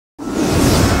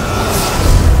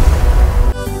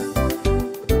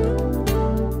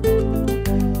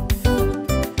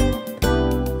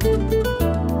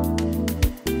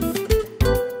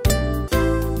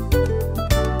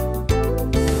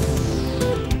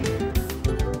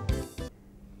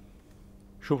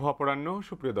শুভ অপরাহ্ন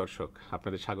সুপ্রিয় দর্শক,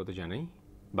 আপনাদের স্বাগত জানাই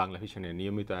বাংলাভিশনের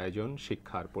নিয়মিত আয়োজন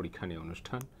শিক্ষার পরীক্ষা নিয়ে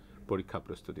অনুষ্ঠান পরীক্ষা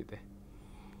প্রস্তুতিতে।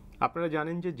 আপনারা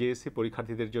জানেন যে জেএসসি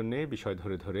পরীক্ষার্থীদের জন্য বিষয়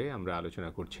ধরে ধরে আমরা আলোচনা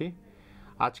করছি।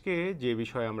 আজকে যে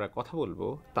বিষয়ে আমরা কথা বলবো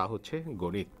তা হচ্ছে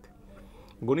গণিত।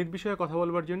 গণিত বিষয়ে কথা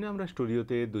বলবার জন্য আমরা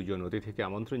স্টুডিওতে দুজন অতিথিকে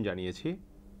আমন্ত্রণ জানিয়েছি।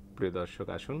 প্রিয় দর্শক,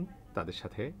 আসুন তাদের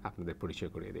সাথে আপনাদের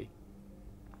পরিচয় করিয়ে দেই।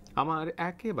 আমার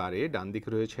একেবারে ডান দিকে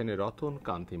রয়েছেন রতন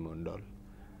কান্তি মণ্ডল।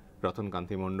 রতন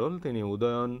কান্তি মণ্ডল তিনি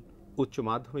উদয়ন উচ্চ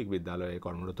মাধ্যমিক বিদ্যালয়ে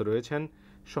কর্মরত রয়েছেন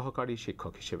সহকারী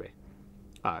শিক্ষক হিসেবে।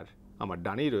 আর আমার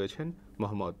ডানেই রয়েছেন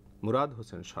মোহাম্মদ মুরাদ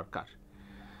হোসেন সরকার।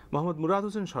 মোহাম্মদ মুরাদ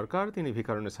হোসেন সরকার তিনি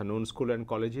ভিকারুননিসা নুন স্কুল অ্যান্ড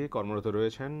কলেজে কর্মরত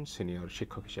রয়েছেন সিনিয়র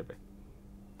শিক্ষক হিসেবে।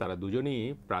 তারা দুজনই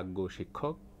প্রাজ্ঞ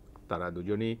শিক্ষক, তারা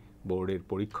দুজনই বোর্ডের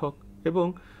পরীক্ষক এবং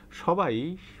সবাই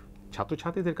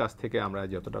ছাত্রছাত্রীদের কাছ থেকে আমরা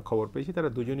যতটা খবর পেয়েছি তারা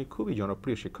দুজনই খুবই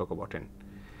জনপ্রিয় শিক্ষকও বটেন।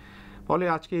 ফলে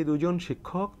আজকে এই দুজন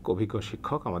শিক্ষক, অভিজ্ঞ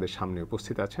শিক্ষক আমাদের সামনে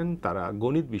উপস্থিত আছেন। তারা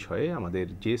গণিত বিষয়ে আমাদের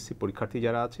জেএসসি পরীক্ষার্থী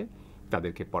যারা আছে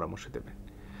তাদেরকে পরামর্শ দেবেন।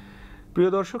 প্রিয়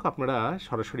দর্শক, আপনারা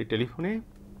সরাসরি টেলিফোনে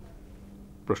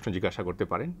প্রশ্ন জিজ্ঞাসা করতে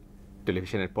পারেন।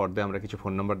 টেলিভিশনের পর্দায় আমরা কিছু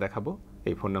ফোন নাম্বার দেখাবো,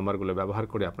 এই ফোন নাম্বারগুলো ব্যবহার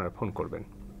করে আপনারা ফোন করবেন।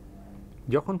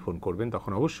 যখন ফোন করবেন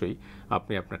তখন অবশ্যই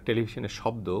আপনি আপনার টেলিভিশনের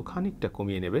শব্দ খানিকটা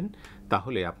কমিয়ে নেবেন,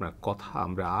 তাহলে আপনার কথা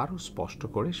আমরা আরও স্পষ্ট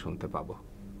করে শুনতে পাবো।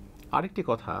 আরেকটি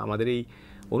কথা, আমাদের এই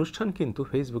অনুষ্ঠান কিন্তু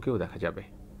ফেসবুকেও দেখা যাবে।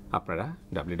 আপনারা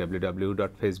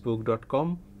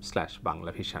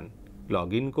www.facebook.com/banglavision লগ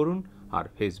ইন করুন আর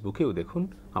ফেসবুকেও দেখুন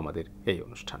আমাদের এই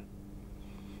অনুষ্ঠান।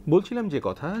 বলছিলাম যে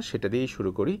কথা, সেটা দিয়েই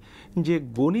শুরু করি যে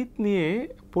গণিত নিয়ে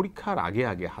পরীক্ষার আগে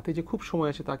আগে হাতে যে খুব সময়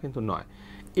আছে তা কিন্তু নয়।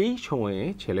 এই সময়ে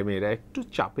ছেলেমেয়েরা একটু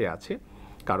চাপে আছে,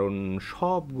 কারণ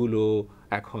সবগুলো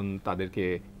এখন তাদেরকে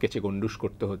কেচে গন্ডুস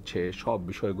করতে হচ্ছে, সব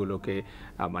বিষয়গুলোকে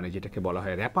মানে যেটাকে বলা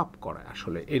হয় র্যাপ আপ করা,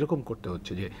 আসলে এরকম করতে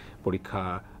হচ্ছে যে পরীক্ষা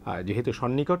যেহেতু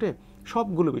সন্নিকটে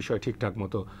সবগুলো বিষয় ঠিকঠাক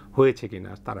মতো হয়েছে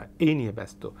কিনা তারা এই নিয়ে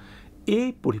ব্যস্ত। এই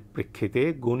পরিপ্রেক্ষিতে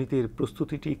গণিতের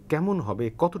প্রস্তুতিটি কেমন হবে,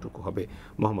 কতটুকু হবে,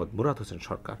 মোহাম্মদ মুরাদ হোসেন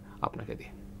সরকার আপনাকে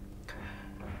দিয়ে।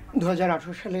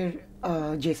 2018 সালের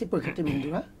জেএসসি পরীক্ষার্থী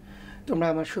বন্ধুরা, তোমরা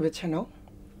আমার শুভেচ্ছা নাও।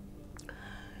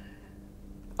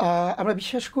 আমরা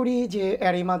বিশ্বাস করি যে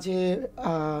এর মাঝে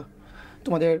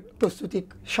তোমাদের প্রস্তুতি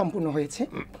সম্পূর্ণ হয়েছে।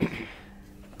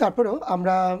 তারপরেও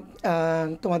আমরা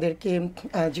তোমাদেরকে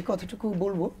যে কথাটুকু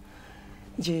বলবো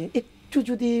যে একটু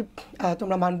যদি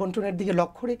তোমরা মানবন্টনের দিকে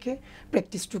লক্ষ্য রেখে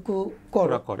প্র্যাকটিসটুকু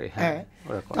করো, হ্যাঁ,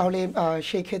 তাহলে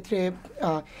সেই ক্ষেত্রে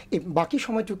বাকি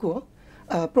সময়টুকু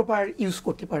প্রপার ইউজ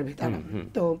করতে পারবে তারা।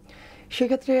 তো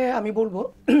সেক্ষেত্রে আমি বলবো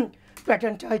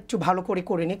প্যাটার্নটা একটু ভালো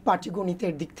করে নিক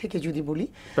পাটিগণিতের দিক থেকে যদি বলি,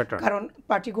 কারণ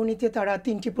পাটিগণিতে তারা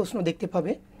 3টি প্রশ্ন দেখতে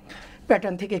পাবে,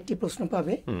 প্যাটার্ন থেকে একটি প্রশ্ন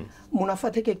পাবে, মুনাফা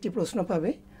থেকে একটি প্রশ্ন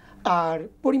পাবে, আর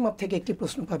পরিমাপ থেকে একটি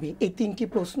প্রশ্ন পাবে। এই 3টি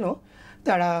প্রশ্ন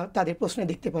তারা তাদের প্রশ্নে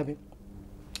দেখতে পাবে।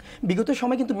 বিগত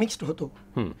সময় কিন্তু মিক্সড হতো,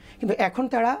 কিন্তু এখন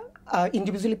তারা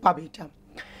ইন্ডিভিজুয়ালি পাবে এটা।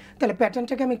 তাহলে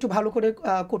প্যাটার্নটাকে আমি একটু ভালো করে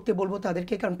করতে বলবো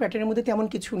তাদেরকে, কারণ প্যাটার্নের মধ্যে তেমন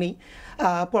কিছু নেই।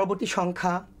 পরবর্তী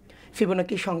সংখ্যা,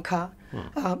 ফিবোনাকি সংখ্যা,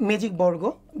 ম্যাজিক বর্গ,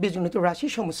 বীজগণিত রাশি,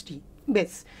 সমষ্টি,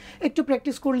 বেশ একটু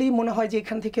প্র্যাকটিস করলেই মনে হয় যে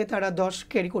এখান থেকে তারা 10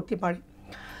 ক্যারি করতে পারে।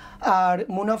 আর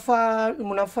মুনাফা,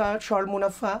 সরল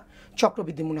মুনাফা,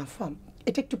 চক্রবৃদ্ধি মুনাফা,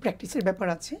 এটা একটু প্র্যাকটিসের ব্যাপার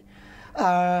আছে।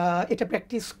 এটা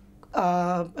প্র্যাকটিস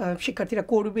শিক্ষার্থীরা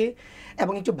করবে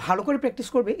এবং একটু ভালো করে প্র্যাকটিস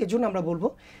করবে। এজন্য আমরা বলবো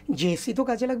জেএসসি তো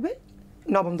কাজে লাগবে,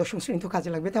 নবম দশম শ্রেণী তো কাজে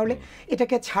লাগবে, তাহলে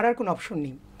এটাকে ছাড়ার কোনো অপশন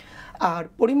নেই। আর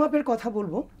পরিমাপের কথা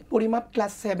বলবো, পরিমাপ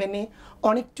ক্লাস 7-এ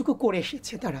অনেকটুকু করে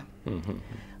এসেছে তারা,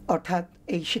 অর্থাৎ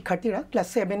এই শিক্ষার্থীরা ক্লাস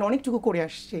 7 অনেকটুকু করে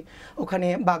আসছে। ওখানে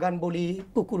বাগান বলি,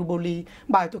 পুকুর বলি,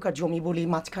 বায়তকার জমি বলি,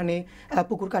 মাঝখানে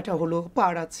পুকুর কাটা হলো,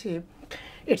 পাড় আছে,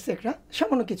 এটসেট্রা,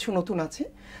 সামান্য কিছু নতুন আছে।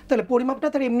 তাহলে পরিমাপটা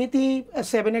তার এমনিতেই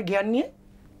 7-এর জ্ঞান নিয়ে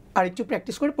আর একটু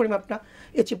প্র্যাকটিস করে পরিমাপটা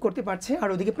অ্যাচিভ করতে পারছে, আর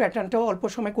ওদিকে প্যাটার্নটাও অল্প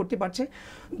সময় করতে পারছে।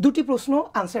 2টি প্রশ্ন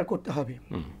আনসার করতে হবে,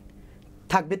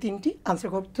 থাকবে 3টি, আনসার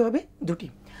করতে হবে 2টি।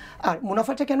 আর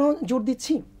মুনাফাটা কেন জোর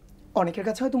দিচ্ছি, অনেকের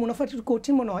কাছে হয়তো মুনাফা একটু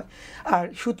কঠিন মনে হয়, আর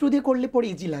সূত্র দিয়ে করলে পরে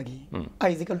ইজি লাগে,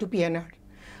 I=PNR,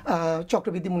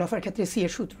 চক্রবৃদ্ধি মুনাফার ক্ষেত্রে C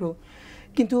এর সূত্র।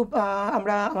 কিন্তু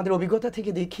আমরা আমাদের অভিজ্ঞতা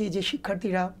থেকে দেখি যে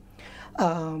শিক্ষার্থীরা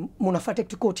মুনাফাটা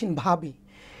একটু কঠিন ভাবে।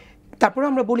 তারপরে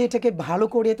আমরা বলি এটাকে ভালো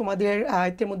করে তোমাদের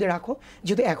আয়ত্তের মধ্যে রাখো,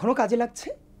 যেহেতু এখনও কাজে লাগছে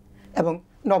এবং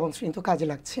নবম শ্রেণী তো কাজে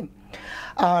লাগছে।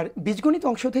 আর বীজগণিত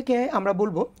অংশ থেকে আমরা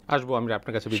বলবো, আসবো আমরা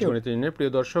আপনার কাছে বীজগণিত নিয়ে।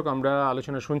 প্রিয় দর্শক, আমরা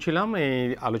আলোচনা শুনছিলাম। এই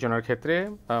আলোচনার ক্ষেত্রে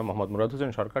মোহাম্মদ মুরাদ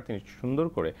হোসেন সরকার তিনি সুন্দর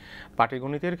করে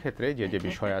পাটিগণিতের ক্ষেত্রে যে যে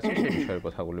বিষয় আছে সেই বিষয়ের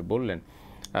কথাগুলো বললেন।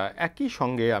 একই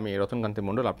সঙ্গে আমি রতনকান্তি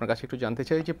মণ্ডল আপনার কাছে একটু জানতে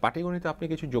চাই যে পাটিগণিতে আপনি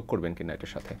কিছু যোগ করবেন কিনা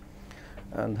এটার সাথে।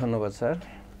 ধন্যবাদ স্যার।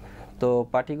 তো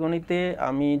পাটিগণিতে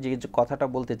আমি যে কথাটা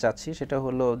বলতে চাচ্ছি সেটা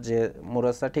হলো যে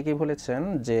মুরাসা ঠিকই বলেছেন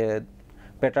যে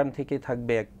প্যাটার্ন থেকে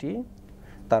থাকবে একটি,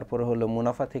 তারপরে হলো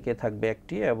মুনাফা থেকে থাকবে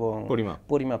একটি এবং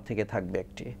পরিমাপ থেকে থাকবে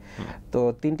একটি। তো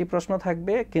 3টি প্রশ্ন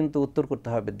থাকবে কিন্তু উত্তর করতে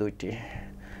হবে 2টি,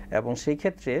 এবং সেই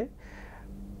ক্ষেত্রে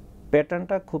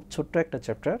প্যাটার্নটা খুব ছোট্ট একটা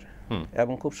চ্যাপ্টার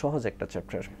এবং খুব সহজ একটা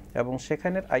চ্যাপ্টার, এবং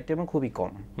সেখানের আইটেমও খুবই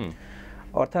কম।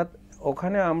 অর্থাৎ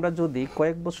ওখানে আমরা যদি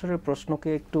কয়েক বছরের প্রশ্নকে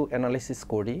একটু অ্যানালাইসিস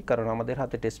করি, কারণ আমাদের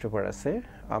হাতে টেস্ট পেপার আছে,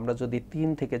 আমরা যদি 3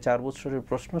 থেকে 4 বছরের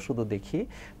প্রশ্ন শুধু দেখি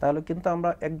তাহলে কিন্তু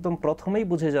আমরা একদম প্রথমেই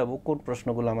বুঝে যাব কোন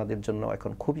প্রশ্নগুলো আমাদের জন্য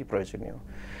এখন খুবই প্রয়োজনীয়।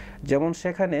 যেমন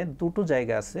সেখানে 2টো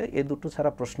জায়গা আছে, এই 2টো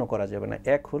ছাড়া প্রশ্ন করা যাবে না।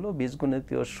 এক হলো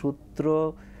বীজগণিতীয় সূত্র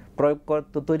প্রয়োগ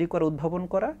তৈরি করা, উদ্ভাবন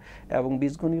করা, এবং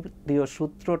বীজগণিতীয়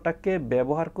সূত্রটাকে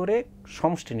ব্যবহার করে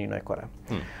সমষ্টি নির্ণয় করা।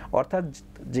 অর্থাৎ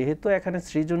যেহেতু এখানে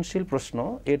সৃজনশীল প্রশ্ন,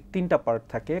 এর 3টা পার্ট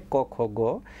থাকে, ক খ গ।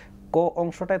 ক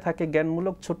অংশটায় থাকে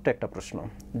জ্ঞানমূলক ছোট্ট একটা প্রশ্ন,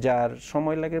 যার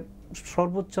সময় লাগে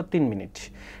সর্বোচ্চ 3 মিনিট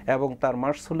এবং তার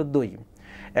মার্কস হলো 2।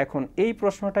 এখন এই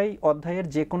প্রশ্নটাই অধ্যায়ের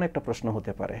যে কোনো একটা প্রশ্ন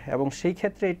হতে পারে, এবং সেই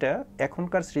ক্ষেত্রে এটা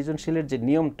এখনকার সৃজনশীলের যে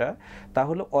নিয়মটা তা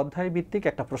হলো অধ্যায় ভিত্তিক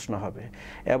একটা প্রশ্ন হবে,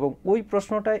 এবং ওই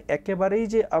প্রশ্নটা একেবারেই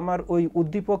যে আমার ওই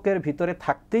উদ্দীপকের ভিতরে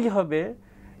থাকতেই হবে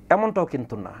এমনটাও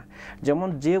কিন্তু না। যেমন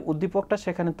যে উদ্দীপকটা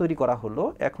সেখানে তৈরি করা হলো,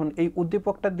 এখন এই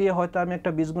উদ্দীপকটা দিয়ে হয়তো আমি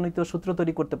একটা বীজগণিতীয় সূত্র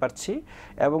তৈরি করতে পারছি,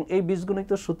 এবং এই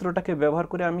বীজগণিতীয় সূত্রটাকে ব্যবহার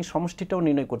করে আমি সমষ্টিটাও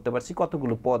নির্ণয় করতে পারছি,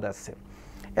 কতগুলো পদ আছে।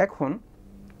 এখন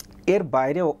এর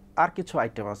বাইরেও আর কিছু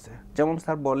আইটেম আছে, যেমন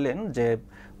স্যার বললেন যে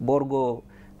বর্গ,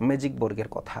 ম্যাজিক বর্গের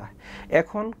কথা।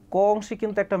 এখন ক অংশে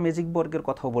কিন্তু একটা ম্যাজিক বর্গের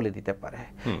কথাও বলে দিতে পারে।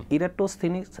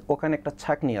 ইরাটোস্থিনিস ওখানে একটা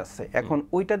ছাঁকনি আছে, এখন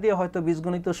ওইটা দিয়ে হয়তো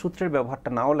বীজগণিত সূত্রের ব্যবহারটা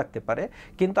নাও লাগতে পারে,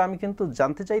 কিন্তু আমি কিন্তু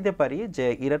জানতে চাইতে পারি যে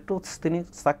ইরাটোস্থিনিস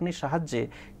ছাঁকনির সাহায্যে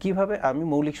কিভাবে আমি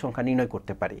মৌলিক সংখ্যা নির্ণয়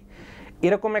করতে পারি।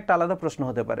 এরকম একটা আলাদা প্রশ্ন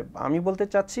হতে পারে। আমি বলতে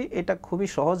চাচ্ছি এটা খুবই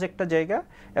সহজ একটা জায়গা,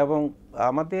 এবং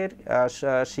আমাদের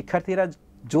শিক্ষার্থীরা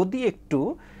যদি একটু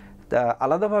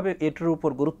আলাদাভাবে এটার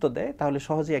উপর গুরুত্ব দেয় তাহলে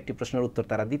সহজেই একটি প্রশ্নের উত্তর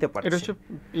তারা দিতে পারে। এটা হচ্ছে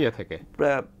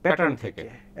প্যাটার্ন থেকে।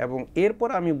 এবং এরপর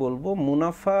আমি বলবো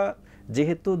মুনাফা,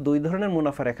 যেহেতু 2 ধরনের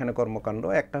মুনাফার এখানে কর্মকাণ্ড,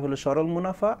 একটা হলো সরল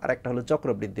মুনাফা আর একটা হলো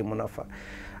চক্রবৃদ্ধি মুনাফা।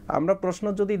 আমরা প্রশ্ন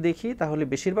যদি দেখি তাহলে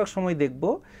বেশিরভাগ সময় দেখব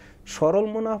সরল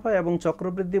মুনাফা এবং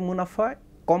চক্রবৃদ্ধি মুনাফা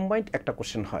কম্বাইন্ড একটা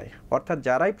কোশ্চেন হয়। অর্থাৎ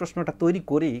যারাই প্রশ্নটা তৈরি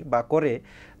করি বা করে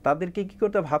তাদেরকে কী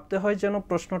করতে ভাবতে হয় যেন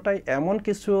প্রশ্নটায় এমন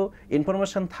কিছু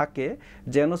ইনফরমেশান থাকে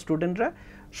যেন স্টুডেন্টরা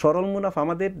সরল মুনাফা,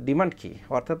 আমাদের ডিমান্ড কি,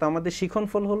 অর্থাৎ আমাদের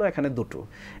শিক্ষণফল হলো এখানে 2টো,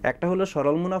 একটা হলো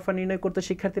সরল মুনাফা নির্ণয় করতে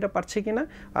শিক্ষার্থীরা পারছে কিনা,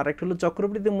 আর একটা হলো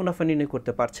চক্রবৃদ্ধি মুনাফা নির্ণয়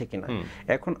করতে পারছে কিনা।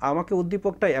 এখন আমাকে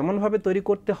উদ্দীপকটা এমনভাবে তৈরি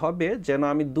করতে হবে যেন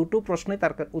আমি 2টো প্রশ্নে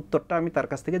তার উত্তরটা আমি তার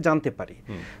কাছ থেকে জানতে পারি।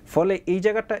 ফলে এই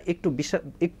জায়গাটা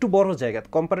একটু বড় জায়গা,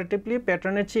 কম্পারেটিভলি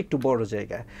প্যাটার্নের চেয়ে একটু বড়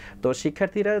জায়গা। তো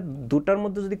শিক্ষার্থীরা 2টার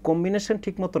মধ্যে যদি কম্বিনেশন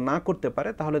ঠিকমতো না করতে পারে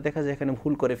তাহলে দেখা যায় এখানে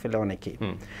ভুল করে ফেলে অনেকেই।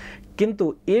 কিন্তু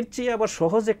এর চেয়ে আবার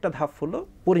সহজ একটা ধাপ হলো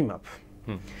পরিমাপ।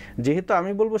 যেহেতু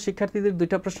আমি বলবো শিক্ষার্থীদের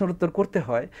 2টা প্রশ্নের উত্তর করতে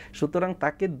হয়, সুতরাং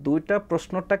তাকে 2টা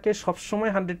প্রশ্নটাকে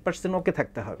সবসময় 100% ওকে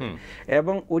থাকতে হবে,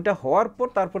 এবং ওইটা হওয়ার পর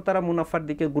তারপর তারা মুনাফার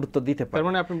দিকে গুরুত্ব দিতে পারে। তার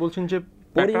মানে আপনি বলছেন যে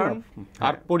প্যাটার্ন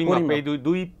আর পরিমাপ এই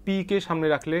 2 পি কে সামনে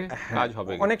রাখলে কাজ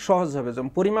হবে, অনেক সহজ হবে।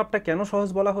 যেমন পরিমাপটা কেন সহজ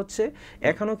বলা হচ্ছে,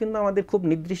 এখনো কিন্তু আমাদের খুব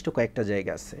নির্দিষ্ট কয়েকটা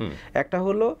জায়গা আছে। একটা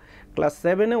হলো ক্লাস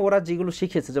 7-এ ওরা যেগুলো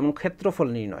শিখেছে, যেমন ক্ষেত্রফল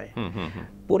নির্ণয়,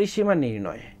 পরিসীমা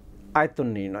নির্ণয়, আয়তন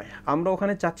নির্ণয়। আমরা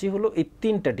ওখানে চাচ্ছি হলো এই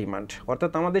 3টা ডিমান্ড,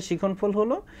 অর্থাৎ আমাদের শিক্ষণফল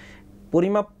হলো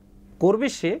পরিমাপ করবে,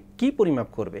 সে কি পরিমাপ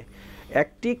করবে,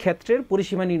 একটি ক্ষেত্রের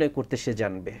পরিসীমা নির্ণয় করতে সে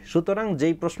জানবে। সুতরাং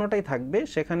যেই প্রশ্নটাই থাকবে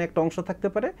সেখানে একটা অংশ থাকতে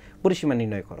পারে পরিসীমা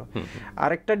নির্ণয় করো।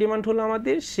 আরেকটা ডিমান্ড হলো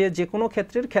আমাদের সে যে কোনো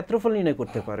ক্ষেত্রের ক্ষেত্রফল নির্ণয়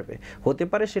করতে পারবে, হতে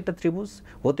পারে সেটা ত্রিভুজ,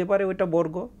 হতে পারে ওইটা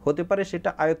বর্গ, হতে পারে সেটা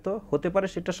আয়ত, হতে পারে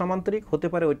সেটা সমান্তরিক, হতে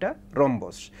পারে ওইটা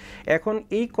রম্বস। এখন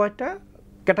এই কয়টা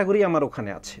ক্যাটাগরি আমার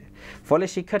ওখানে আছে, ফলে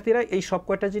শিক্ষার্থীরা এই সব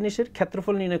কয়টা জিনিসের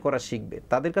ক্ষেত্রফল নির্ণয় করা শিখবে।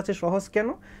 তাদের কাছে সহজ কেন,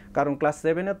 কারণ ক্লাস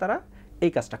 7-এ তারা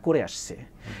এই কাজটা করে আসছে।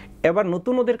 এবার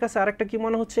নতুন ওদের কাছে আরেকটা কি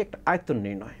মনে হচ্ছে, একটা আয়তন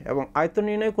নির্ণয়, এবং আয়তন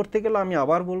নির্ণয় করতে গেলে আমি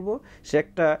আবার বলবো সে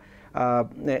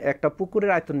একটা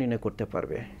পুকুরের আয়তন নির্ণয় করতে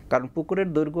পারবে, কারণ পুকুরের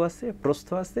দৈর্ঘ্য আছে, প্রস্থ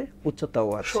আছে,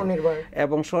 উচ্চতাও আছে,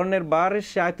 এবং স্বর্ণের বারের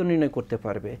সে আয়তন নির্ণয় করতে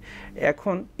পারবে।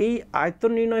 এখন এই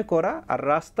আয়তন নির্ণয় করা আর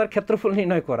রাস্তার ক্ষেত্রফল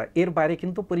নির্ণয় করা, এর বাইরে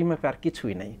কিন্তু পরিমাপে আর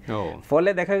কিছুই নাই। ফলে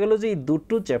দেখা গেল যে এই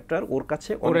 2টো চ্যাপ্টার ওর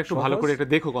কাছে একটু ভালো করে এটা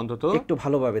দেখো, অন্তত একটু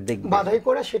ভালোভাবে দেখবে, বাধাই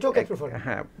করা সেটাও ক্ষেত্রফল,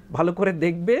 হ্যাঁ ভালো করে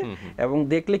দেখবে, এবং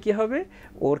দেখলে কি হবে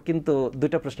ওর কিন্তু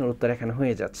 2টা প্রশ্নের উত্তর এখানে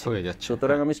হয়ে যাচ্ছে।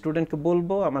 সুতরাং আমি স্টুডেন্টকে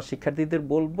বলবো, আমার শিক্ষার্থীদের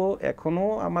বলবো, এখনো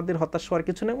আমাদের হতাশ হওয়ার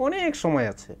কিছু নেই, অনেক সময়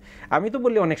আছে। আমি তো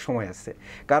বলি অনেক সময় আছে,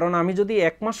 কারণ আমি যদি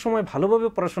 1 মাস সময় ভালোভাবে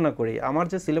পড়াশোনা করি, আমার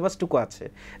যে সিলেবাসটুকু আছে,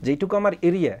 যেইটুকু আমার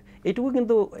এরিয়া, এইটুকু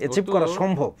কিন্তু অ্যাচিভ করা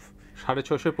সম্ভব।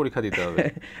 650 পরীক্ষা দিতে হবে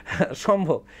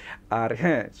সম্ভব। আর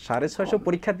হ্যাঁ, 650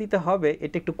 পরীক্ষা দিতে হবে,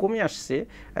 এটা একটু কমে আসছে।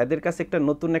 এদের কাছে একটা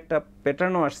নতুন একটা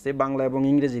প্যাটার্নও আসছে বাংলা এবং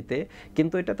ইংরেজিতে,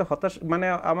 কিন্তু এটাতে হতাশ, মানে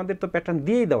আমাদের তো প্যাটার্ন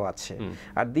দিয়েই দেওয়া আছে,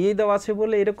 আর দিয়েই দেওয়া আছে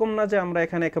বলে এরকম না যে আমরা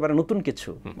এখানে একেবারে নতুন কিছু,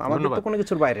 আমাদের তো কোনো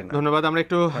কিছুর বাইরে না। ধন্যবাদ। আমরা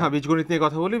একটু বীজগণিত নিয়ে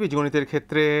কথা বলি। বীজগণিতের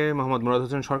ক্ষেত্রে মোহাম্মদ মুরাদ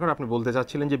হোসেন সরকার, আপনি বলতে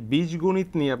চাচ্ছিলেন যে বীজগণিত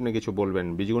নিয়ে আপনি কিছু বলবেন।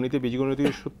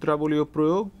 বীজগণিতীয় সূত্রাবলী ও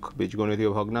প্রয়োগ, বীজগণিতীয়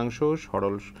ভগ্নাংশ,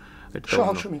 সরল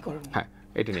সহজ সমীকরণ, হ্যাঁ,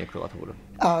 এটা নিয়ে একটু কথা বলুন।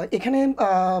 এখানে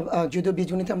যদিও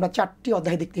বীজগণিতে আমরা 4টি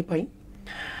অধ্যায় দেখতে পাই,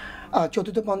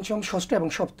 চতুর্থ, পঞ্চম, ষষ্ঠ এবং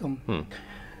সপ্তম।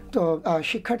 তো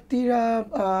শিক্ষার্থীরা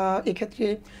এক্ষেত্রে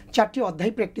 4টি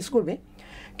অধ্যায় প্র্যাকটিস করবে,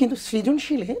 কিন্তু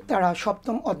সৃজনশীলে তারা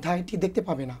সপ্তম অধ্যায়টি দেখতে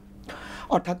পাবে না,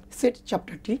 অর্থাৎ সেট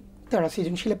চ্যাপ্টারটি তারা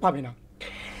সৃজনশীলে পাবে না।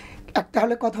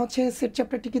 তাহলে কথা হচ্ছে সেট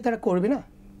চ্যাপ্টারটি কি তারা করবে না?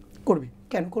 করবে।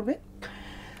 কেন করবে?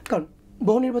 কারণ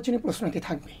বহু নির্বাচনী প্রশ্নটি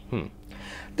থাকবে।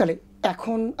 তাহলে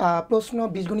এখন প্রশ্ন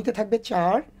বীজগণিতে থাকবে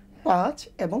 4, 5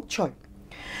 এবং 6।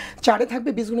 4-এ থাকবে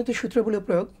বীজগণিত সূত্রবলী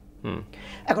প্রয়োগ।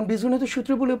 এখন বীজগণিত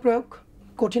সূত্রবলী প্রয়োগ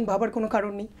কঠিন ভাবার কোনো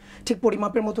কারণ নেই, ঠিক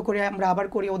পরিমাপের মতো করে আমরা আবার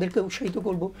করে ওদেরকে উৎসাহিত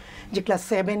করব যে ক্লাস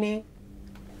 7-এ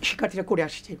শিক্ষার্থীরা করে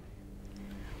আসছে,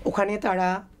 ওখানে তারা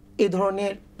এই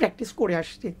ধরনের প্র্যাকটিস করে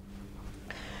আসছে।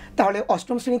 তাহলে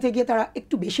অষ্টম শ্রেণীতে গিয়ে তারা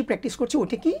একটু বেশি প্র্যাকটিস করছে,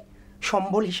 ওটা কি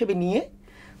সম্বল হিসেবে নিয়ে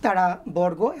তারা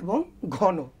বর্গ এবং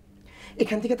ঘন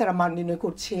এখান থেকে তারা মান নির্ণয়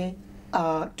করছে,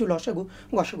 একটু লসাগু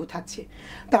গসাগু থাকছে।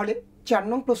 তাহলে 4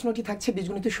 নং প্রশ্নটি থাকছে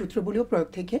বীজগণিত সূত্রবলী ও প্রয়োগ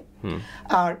থেকে,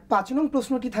 আর 5 নং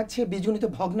প্রশ্নটি থাকছে বীজগণিত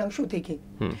ভগ্নাংশ থেকে।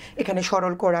 এখানে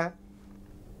সরল করা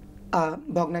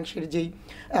ভগ্নাংশের যেই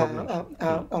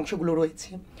অংশগুলো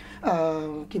রয়েছে,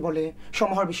 কি বলে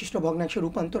সমহর বিশিষ্ট ভগ্নাংশে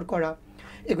রূপান্তর করা,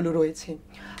 এগুলো রয়েছে।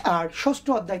 আর ষষ্ঠ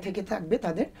অধ্যায় থেকে থাকবে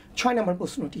তাদের 6 নম্বর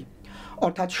প্রশ্নটি,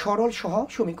 অর্থাৎ সরল সহ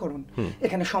সমীকরণ।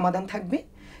 এখানে সমাধান থাকবে,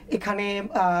 এখানে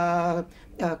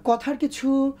কথার কিছু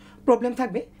প্রবলেম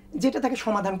থাকবে যেটা তাকে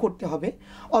সমাধান করতে হবে,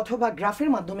 অথবা গ্রাফের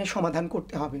মাধ্যমে সমাধান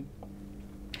করতে হবে।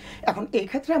 এখন এই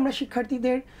ক্ষেত্রে আমরা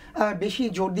শিক্ষার্থীদের বেশি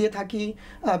জোর দিয়ে থাকি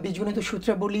বীজগণিত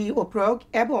সূত্রাবলী ও প্রয়োগ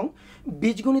এবং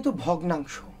বীজগণিত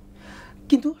ভগ্নাংশ।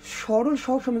 কিন্তু সরল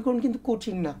সহ সমীকরণ কিন্তু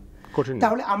কঠিন না।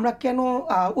 তাহলে আমরা কেন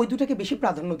ওই দুটাকে বেশি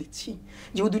প্রাধান্য দিচ্ছি,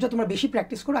 যে ওই দুটা তোমরা বেশি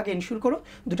প্র্যাকটিস করো, আগে এনশিওর করো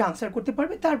দুটো আনসার করতে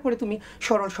পারবে, তারপরে তুমি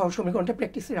সরল সহ সমীকরণটা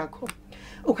প্র্যাকটিসে রাখো।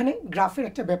 ওখানে গ্রাফের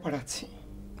একটা ব্যাপার আছে।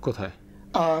 কোথায়?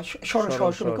 সরল সহ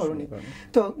সমীকরণে।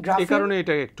 তো এই কারণে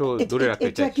এটা একটু দূরে রাখতে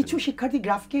চাই। এটা কিছু শিক্ষার্থী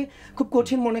গ্রাফকে খুব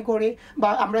কঠিন মনে করে, বা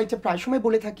আমরা এটা প্রায় সময়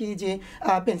বলে থাকি যে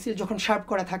পেন্সিল যখন শার্প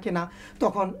করা থাকে না,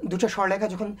 তখন দুটো সরলরেখা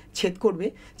যখন ছেদ করবে,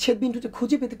 ছেদ বিন্দুতে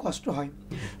খুঁজে পেতে কষ্ট হয়।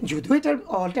 যদিও এটার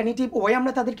অল্টারনেটিভ ওয়ে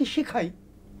আমরা তাদেরকে শেখাই,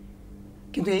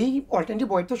 কিন্তু এই অল্টারনেটিভ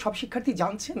ওয়ে তো সব শিক্ষার্থী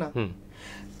জানছে না।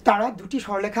 তারা দুটি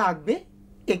সরলরেখা আঁকবে,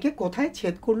 একে কোথায়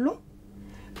ছেদ করলো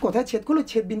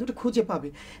ছেদ বিন্দুটা খুঁজে পাবে।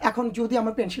 এখন যদি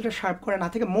আমার পেন্সিলটা শার্প করা না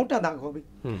থেকে মোটা দাগ হবে,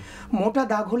 মোটা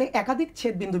দাগ হলে একাধিক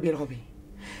ছেদ বিন্দু বের হবে।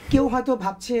 কেউ হয়তো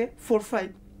ভাবছে 4-5,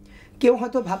 কেউ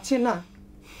হয়তো ভাবছে না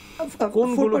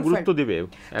কোনগুলো গুরুত্ব দিবে।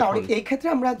 তাহলে এই ক্ষেত্রে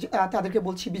আমরা তাদেরকে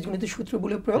বলছি বীজগণিত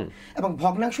সূত্রবলী প্রয়োগ এবং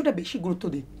ভগ্নাংশটা বেশি গুরুত্ব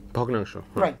দিই। ভগ্নাংশ,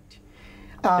 রাইট।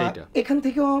 এখান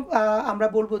থেকেও আমরা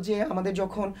বলবো যে আমাদের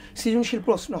যখন সৃজনশীল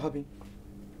প্রশ্ন হবে,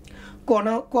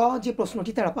 ক যে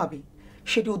প্রশ্নটি তারা পাবে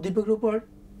সেটি উদ্দীপকের উপর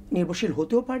নির্ভরশীল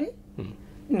হতেও পারে,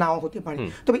 নাও হতে পারে।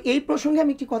 তবে এই প্রসঙ্গে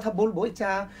আমি একটি কথা বলবো, এটা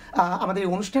আমাদের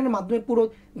অনুষ্ঠানের মাধ্যমে পুরো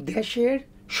দেশের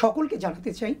সকলকে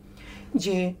জানাতে চাই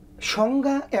যে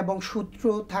সংজ্ঞা এবং সূত্র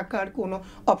থাকার কোনো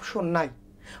অপশন নাই।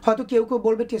 হয়তো কেউ কেউ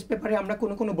বলবে টেস্ট পেপারে আমরা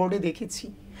কোনো বোর্ডে দেখেছি,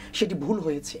 সেটি ভুল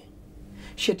হয়েছে,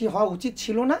 সেটি হওয়া উচিত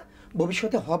ছিল না,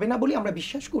 ভবিষ্যতে হবে না বলে আমরা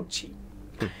বিশ্বাস করছি।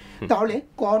 তাহলে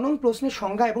ক নং প্রশ্নের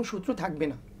সংজ্ঞা এবং সূত্র থাকবে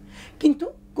না, কিন্তু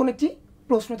কোন একটি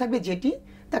প্রশ্ন থাকবে যেটি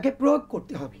তাকে প্রয়োগ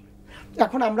করতে হবে।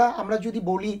 এখন আমরা যদি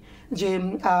বলি যে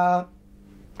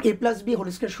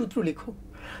a+b² সূত্র লেখো,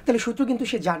 তাহলে সূত্র কিন্তু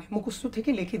সে জানে, মুখস্থ থেকে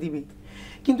লিখে দিবে।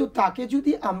 কিন্তু তাকে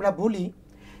যদি আমরা বলি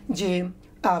যে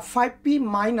 5p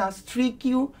 -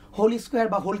 3q²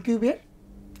 বা হোল কিউবের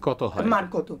কত হয়, মান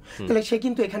কত, তাহলে সে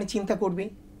কিন্তু এখানে চিন্তা করবে,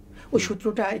 ওই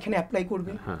সূত্রটা এখানে অ্যাপ্লাই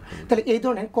করবে। তাহলে এই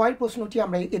ধরনের কয়েক প্রশ্নটি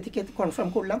আমরা এ থেকে কনফার্ম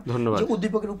করলাম যে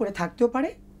উদ্দীপকের উপরে থাকতেও পারে,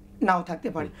 নাও থাকতে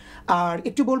পারে। আর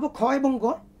একটু বলবো খ এবং গ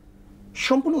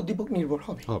সম্পূর্ণ উদ্দীপক নির্ভর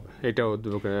হবে। এটা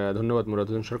উদ্দীপক। ধন্যবাদ মুরাদ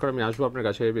হোসেন সরকার। আমি আসবো আপনার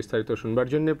কাছে বিস্তারিত শুনবার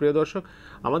জন্য। প্রিয় দর্শক,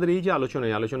 আমাদের এই যে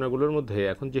আলোচনাগুলোর মধ্যে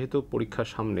এখন যেহেতু পরীক্ষার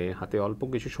সামনে হাতে অল্প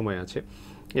কিছু সময় আছে,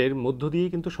 এর মধ্য দিয়েই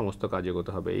কিন্তু সমস্ত কাজ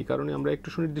এগোতে হবে। এই কারণে আমরা একটু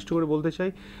সুনির্দিষ্ট করে বলতে চাই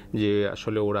যে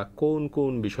আসলে ওরা কোন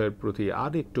কোন বিষয়ের প্রতি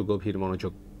আর একটু গভীর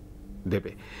মনোযোগ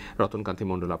দেবে। রতনকান্তি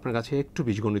মণ্ডল, আপনার কাছে একটু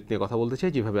বীজগণিত নিয়ে কথা বলতে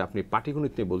চাই। যেভাবে আপনি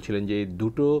পাটিগণিত নিয়ে বলছিলেন যে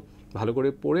দুটো ভালো করে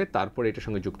পড়ে তারপরে এটার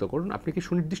সঙ্গে যুক্ত করুন, আপনি কি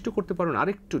সুনির্দিষ্ট করতে পারেন,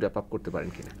 আরেকটু র্যাপ আপ করতে পারেন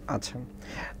কিনা? আচ্ছা,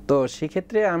 তো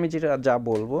সেক্ষেত্রে আমি যা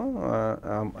বলবো,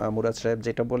 মুরাদ সাহেব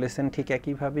যেটা বলেছেন ঠিক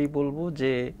একইভাবেই বলবো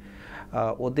যে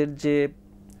ওদের যে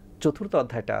চতুর্থ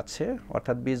অধ্যায়টা আছে,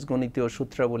 অর্থাৎ বীজগণিতীয়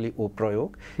সূত্রাবলী ও প্রয়োগ,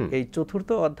 এই চতুর্থ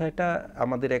অধ্যায়টা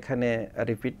আমাদের এখানে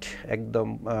রিপিট একদম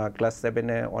ক্লাস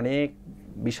 7-এ অনেক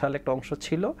বিশাল একটা অংশ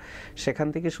ছিল, সেখান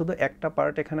থেকে শুধু একটা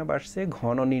পার্ট এখানে বাড়ছে,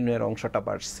 ঘন নির্ণয়ের অংশটা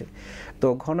বাড়ছে। তো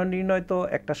ঘন নির্ণয় তো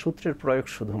একটা সূত্রের প্রয়োগ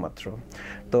শুধুমাত্র,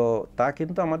 তো তা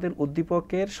কিন্তু আমাদের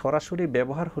উদ্দীপকের সরাসরি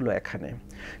ব্যবহার হলো এখানে।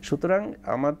 সুতরাং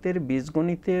আমাদের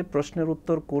বীজগণিতে প্রশ্নের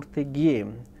উত্তর করতে গিয়ে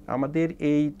আমাদের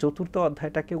এই চতুর্থ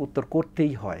অধ্যায়টাকে উত্তর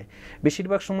করতেই হয়।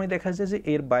 বেশিরভাগ সময় দেখা যায় যে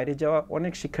এর বাইরে যাওয়া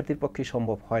অনেক শিক্ষার্থীর পক্ষে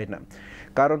সম্ভব হয় না।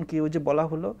 কারণ কি, ওই যে বলা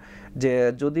হলো যে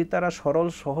যদি তারা সরল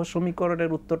সহ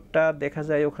সমীকরণের উত্তরটা দেখা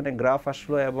যায় ওখানে গ্রাফ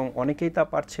আসলো এবং অনেকেই তা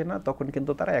পারছে না, তখন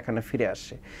কিন্তু তারা এখানে ফিরে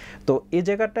আসে। তো এই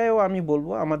জায়গাটায়ও আমি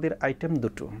বলবো আমাদের আইটেম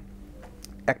দুটো,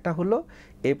 একটা হলো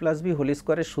a+b হোল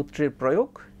স্কোয়ারের সূত্রের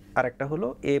প্রয়োগ, আর একটা হলো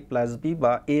a+b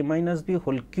বা a-b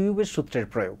হোল কিউবের সূত্রের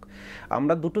প্রয়োগ।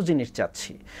 আমরা দুটো জিনিস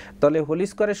চাচ্ছি। তাহলে হোল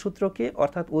স্কোয়ারের সূত্র কি,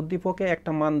 অর্থাৎ উদ্দীপকে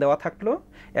একটা মান দেওয়া থাকলো,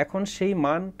 এখন সেই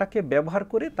মানটাকে ব্যবহার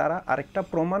করে তারা আরেকটা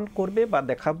প্রমাণ করবে বা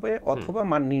দেখাবে অথবা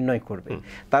মান নির্ণয় করবে।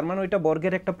 তার মানে ওইটা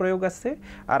বর্গের একটা প্রয়োগ আছে,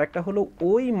 আর একটা হলো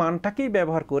ওই মানটাকেই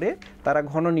ব্যবহার করে তারা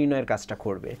ঘন নির্ণয়ের কাজটা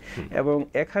করবে। এবং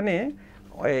এখানে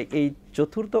এই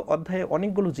চতুর্থ অধ্যায়ে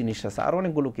অনেকগুলো জিনিস আছে, আর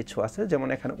অনেকগুলো কিছু আছে, যেমন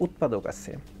এখানে উৎপাদক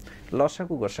আছে,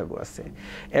 লসাগু গসাগু আছে।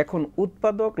 এখন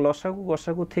উৎপাদক লসাগু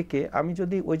গসাগু থেকে আমি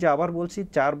যদি ওই যে আবার বলছি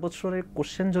 4 বছরের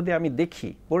কোশ্চেন যদি আমি দেখি,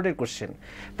 বোর্ডের কোশ্চেন,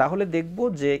 তাহলে দেখব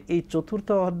যে এই চতুর্থ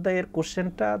অধ্যায়ের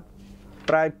কোশ্চেনটা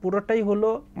প্রায় পুরোটাই হলো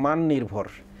মান নির্ভর।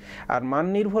 আর মান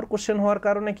নির্ভর কোশ্চেন হওয়ার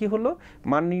কারণে কি হলো,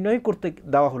 মান নির্ণয় করতে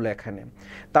দেওয়া হলো এখানে।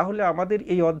 তাহলে আমাদের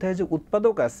এই অধ্যায়ে যে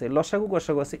উৎপাদক আছে, লসাগু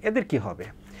গসাগু আছে, এদের কি হবে?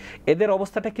 এদের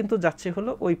অবস্থাটা কিন্তু যাচ্ছে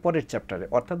হলো ওই পরের চ্যাপ্টারে,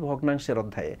 অর্থাৎ ভগ্নাংশের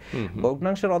অধ্যায়ে।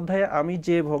 ভগ্নাংশের অধ্যায়ে আমি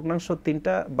যে ভগ্নাংশ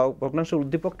 3টা বা ভগ্নাংশের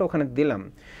উদ্দীপকটা ওখানে দিলাম,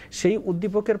 সেই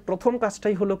উদ্দীপকের প্রথম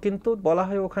কাজটাই হলো কিন্তু বলা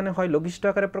হয় ওখানে হয় লঘিষ্ঠ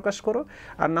আকারে প্রকাশ করো,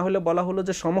 আর না হলে বলা হলো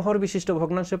যে সমহর বিশিষ্ট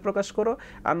ভগ্নাংশে প্রকাশ করো,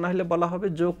 আর না হলে বলা হবে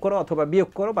যোগ করো অথবা বিয়োগ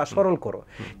করো বা সরল করো।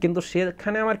 কিন্তু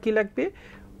সেখানে আমার কি লাগবে,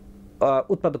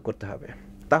 উৎপাদক করতে হবে।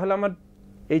 তাহলে আমার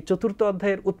এই চতুর্থ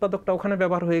অধ্যায়ের উৎপাদকটা ওখানে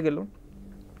ব্যবহার হয়ে গেল।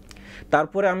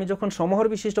 তারপরে আমি যখন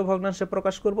সমহর বিশিষ্ট ভগ্নাংশে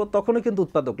প্রকাশ করব তখনও কিন্তু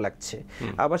উৎপাদক লাগছে।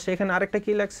 আবার সেখানে আরেকটা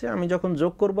কি লাগছে, আমি যখন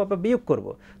যোগ করব বা বিয়োগ করব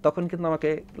তখন কিন্তু আমাকে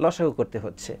লসাগু করতে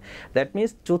হচ্ছে। দ্যাট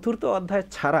মিনস চতুর্থ অধ্যায়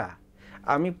ছাড়া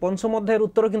আমি পঞ্চম অধ্যায়ের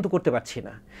উত্তরও কিন্তু করতে পারছি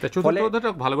না।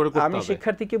 আমি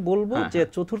শিক্ষার্থীকে বলবো যে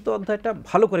চতুর্থ অধ্যায়টা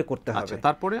ভালো করে করতে হবে।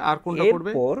 তারপরে আর কোনটা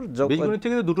করবে? বীজগণিত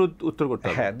থেকে দুটো উত্তর করতে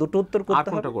হবে। হ্যাঁ, দুটো উত্তর করতে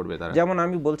হবে। যেমন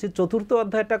আমি বলছি চতুর্থ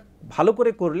অধ্যায়টা ভালো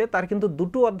করে করলে তার কিন্তু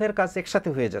দুটো অধ্যায়ের কাজ একসাথে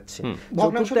হয়ে যাচ্ছে,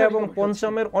 চতুর্থ এবং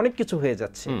পঞ্চমের অনেক কিছু হয়ে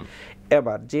যাচ্ছে।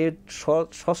 এবার যে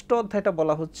ষষ্ঠ অধ্যায়টা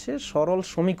বলা হচ্ছে সরল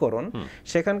সমীকরণ,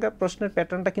 সেখানকার প্রশ্নের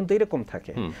প্যাটার্নটা কিন্তু এরকম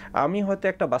থাকে। আমি হয়তো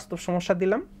একটা বাস্তব সমস্যা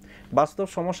দিলাম, বাস্তব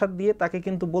সমস্যা দিয়ে তাকে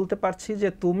কিন্তু বলতে পারছি যে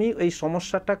তুমি এই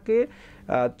সমস্যাটাকে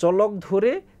চলক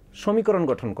ধরে সমীকরণ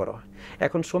গঠন করো।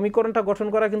 এখন সমীকরণটা গঠন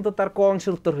করা কিন্তু তার ক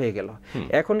অংশের উত্তর হয়ে গেল।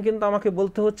 এখন কিন্তু আমাকে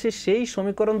বলতে হচ্ছে সেই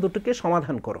সমীকরণ দুটোকে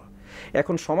সমাধান করো।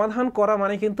 এখন সমাধান করা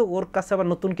মানে কিন্তু ওর কাছে আবার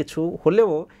নতুন কিছু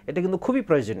হলেও এটা কিন্তু খুবই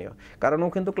প্রয়োজনীয়, কারণ ও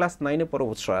কিন্তু ক্লাস 9-এ পরের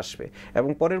বছর আসবে এবং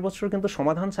পরের বছর কিন্তু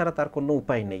সমাধান ছাড়া তার কোনো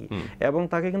উপায় নেই। এবং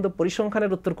তাকে কিন্তু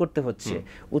পরিসংখ্যানের উত্তর করতে হচ্ছে,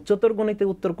 উচ্চতর গণিতে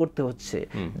উত্তর করতে হচ্ছে,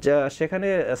 যা সেখানে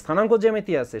স্থানাঙ্ক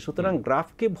জ্যামিতি আছে। সুতরাং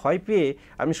গ্রাফকে ভয় পেয়ে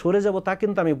আমি সরে যাব তা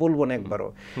কিন্তু আমি বলবো না একবারও।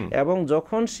 এবং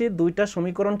যখন সে দুইটা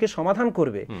সমীকরণকে সমাধান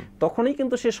করবে তখনই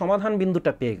কিন্তু সে সমাধান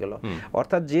বিন্দুটা পেয়ে গেল।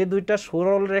 অর্থাৎ যে দুইটা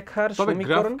সরল রেখার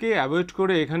সমীকরণকে অ্যাভয়েড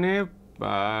করে এখানে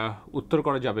উত্তর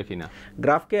করা যাবে কিনা,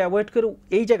 গ্রাফকে অ্যাভয়েড করে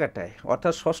এই জায়গাটায়,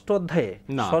 অর্থাৎ ষষ্ঠ অধ্যায়ে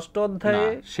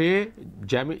সে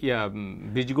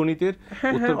বীজগণিতের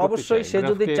উত্তর অবশ্যই সে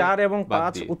যদি 4 এবং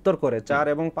 5 উত্তর করে, 4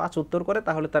 এবং 5 উত্তর করে,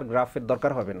 তাহলে তার গ্রাফের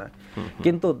দরকার হবে না।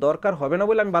 কিন্তু দরকার হবে না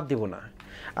বলে আমি বাদ দিব না।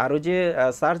 আর ওই যে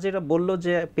স্যার যেটা বললো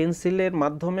যে পেন্সিলের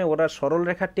মাধ্যমে ওরা সরল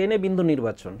রেখা টেনে বিন্দু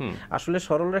নির্বাচন, আসলে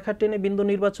সরল রেখা টেনে বিন্দু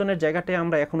নির্বাচনের জায়গাটায়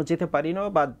আমরা এখনো যেতে পারি না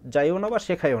বা যাইও না বা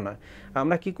শেখাইও না।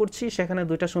 আমরা কি করছি, সেখানে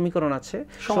দুইটা সমীকরণ আছে,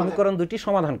 সমীকরণ দুটি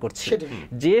সমাধান করছি।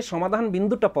 যে সমাধান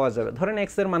বিন্দুটা পাওয়া যাবে, ধরেন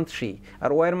x এর মান 3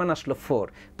 আর y এর মান আসলো 4,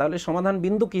 তাহলে সমাধান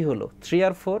বিন্দু কি হলো 3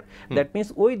 আর 4। দ্যাট মিনস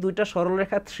ওই দুইটা সরল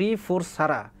রেখা 3, 4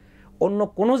 ছাড়া অন্য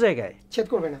কোনো জায়গায়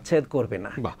ছেদ করবে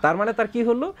না। তার মানে তার কি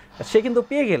হলো, সে কিন্তু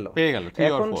পেয়ে গেল।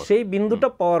 এখন সেই বিন্দুটা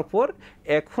পাওয়ার পর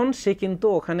এখন সে কিন্তু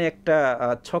ওখানে একটা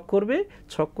ছক করবে,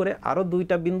 ছক করে আরো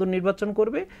 2টা বিন্দু নির্বাচন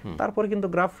করবে, তারপরে কিন্তু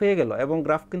গ্রাফ হয়ে গেল। এবং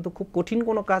গ্রাফ কিন্তু খুব কঠিন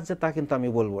কোনো কাজ যে তা কিন্তু আমি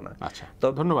বলবো না। আচ্ছা, তো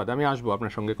ধন্যবাদ, আমি আসবো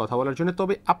আপনার সঙ্গে কথা বলার জন্য।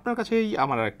 তবে আপনার কাছেই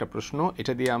আমার একটা প্রশ্ন,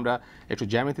 এটা দিয়ে আমরা একটু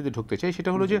জ্যামিতিতে ঢুকতে চাই। সেটা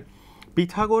হলো যে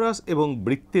পিথাগোরাস এবং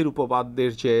বৃত্তের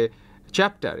উপপাদ্যের যে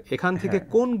চ্যাপ্টার, এখান থেকে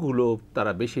কোনগুলো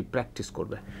তারা বেশি প্র্যাকটিস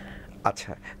করবে?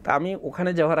 আচ্ছা, তা আমি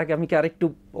ওখানে যাওয়ার আগে আমি কি আরেকটু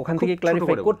ওখান থেকে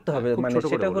ক্লারিফাই করতে হবে। মানে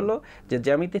সেটা হলো যে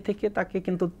জ্যামিতি থেকে তাকে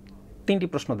কিন্তু 3টি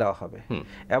প্রশ্ন দেওয়া হবে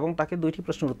এবং তাকে 2টি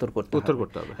প্রশ্নের উত্তর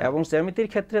করতে হবে। এবং জ্যামিতির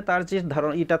ক্ষেত্রে তার যে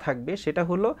ধারণা এটা থাকবে সেটা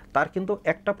হলো তার কিন্তু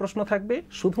একটা প্রশ্ন থাকবে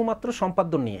শুধুমাত্র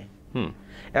সম্পাদ্য নিয়ে,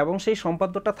 এবং সেই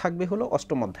সম্পাদ্যটা থাকবে হলো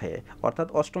 8ম অধ্যায়ে। অর্থাৎ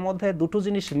 8ম অধ্যায়ে দুটো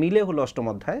জিনিস মিলে হলো 8ম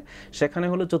অধ্যায়। সেখানে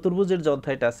হলো চতুর্ভুজের যে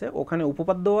অধ্যায়টা আছে ওখানে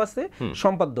উপপাদ্যও আছে,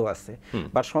 সম্পাদ্যও আছে,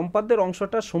 বা সম্পাদ্যের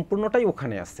অংশটা সম্পূর্ণটাই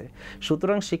ওখানে আছে।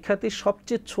 সুতরাং শিক্ষার্থীর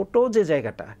সবচেয়ে ছোট যে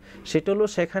জায়গাটা সেটা হলো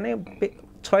সেখানে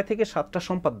 6 থেকে 7টা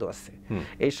সম্পাদ্য আছে।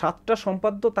 এই 7টা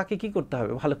সম্পাদ্য তাকে কি করতে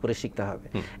হবে, ভালো করে শিখতে হবে।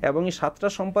 এবং এই 7টা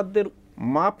সম্পাদ্যের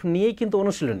মাপ নিয়েই কিন্তু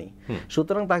অনুশীলনী।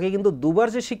 সুতরাং তাকে কিন্তু দুবার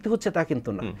যে শিখতে হচ্ছে তা কিন্তু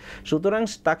না। সুতরাং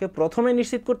তাকে প্রথমে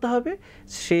নিশ্চিত করতে হবে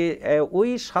সে ওই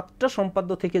 7টা সম্পাদ্য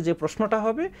থেকে যে প্রশ্নটা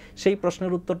হবে সেই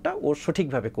প্রশ্নের উত্তরটা ও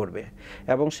সঠিকভাবে করবে।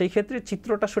 এবং সেই ক্ষেত্রে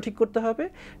চিত্রটা সঠিক করতে হবে,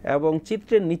 এবং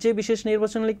চিত্রের নিচে বিশেষ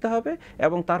নির্বাচন লিখতে হবে,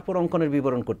 এবং তারপর অঙ্কনের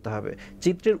বিবরণ করতে হবে।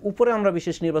 চিত্রের উপরে আমরা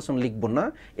বিশেষ নির্বাচন লিখব না,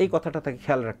 এই কথাটা তাকে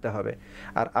খেয়াল রাখতে হবে।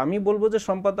 আর আমি বলবো যে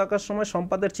সম্পাদ্য আঁকার সময়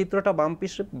সম্পাদের চিত্রটা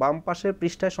বাম পাশের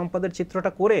পৃষ্ঠায় সম্পাদের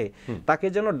চিত্রটা করে তাকে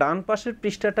যেন ডান পাশের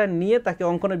পৃষ্ঠাটা নিয়ে তাকে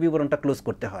অঙ্কনের বিবরণটা ক্লোজ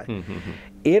করতে হয়।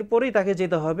 এরপরেই তাকে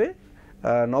যেতে হবে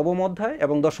 9ম অধ্যায়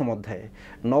এবং 10ম অধ্যায়ে।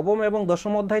 9ম এবং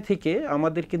 10ম অধ্যায় থেকে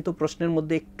আমাদের কিন্তু প্রশ্নের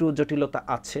মধ্যে একটু জটিলতা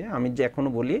আছে, আমি যে এখনো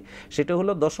বলি। সেটা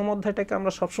হলো 10ম অধ্যায়টাকে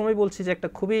আমরা সবসময় বলছি যে একটা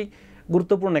খুবই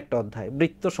গুরুত্বপূর্ণ একটা অধ্যায়,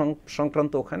 বৃত্ত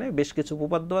সংক্রান্ত। ওখানে বেশ কিছু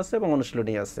উপপাদ্য আছে এবং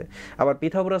অনুশীলনী আছে, আবার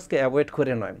পিথাগোরাসকে অ্যাভয়েড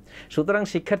করে নয়। সুতরাং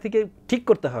শিক্ষার্থীকে ঠিক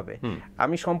করতে হবে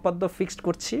আমি সম্পাদ্য ফিক্সড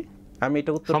করছি, আমি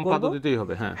এটা উত্তর করব,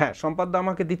 হ্যাঁ সম্পাদ্য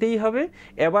আমাকে দিতেই হবে।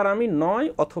 এবার আমি 9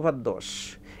 অথবা 10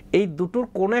 এই দুটোর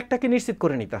কোনো একটাকে নিশ্চিত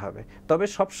করে নিতে হবে। তবে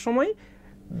সব সময়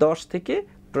 10 থেকে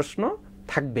প্রশ্ন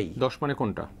থাকবেই। 10 মানে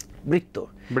কোনটা? বৃত্ত।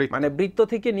 মানে বৃত্ত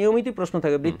থেকে নিয়মিত প্রশ্ন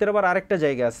থাকে। বৃত্তের আবার আরেকটা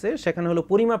জায়গা আছে, সেখানে হলো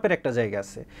পরিমাপের একটা জায়গা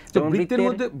আছে।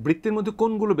 বৃত্তের মধ্যে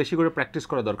কোনগুলো বেশি করে প্র্যাকটিস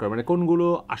করা দরকার, মানে কোনগুলো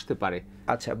আসতে পারে?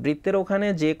 আচ্ছা, বৃত্তের ওখানে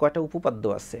যে কয়টা উপপাদ্য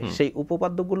আছে সেই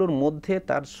উপপাদ্যগুলোর মধ্যে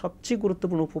তার সবচেয়ে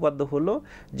গুরুত্বপূর্ণ উপপাদ্য হলো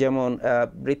যেমন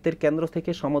বৃত্তের কেন্দ্র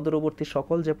থেকে সমদূরবর্তী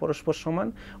সকল যে পরস্পর সমান,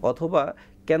 অথবা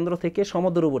কেন্দ্র থেকে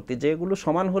সমদূরবর্তী যেগুলো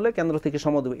সমান হলে কেন্দ্র থেকে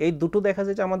সমদূরবর্তী, এই দুটো দেখা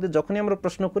যায় যে আমাদের যখনই আমরা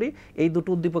প্রশ্ন করি এই দুটো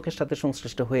উদ্দীপকের সাথে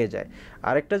সংশ্লিষ্ট হয়ে যায়।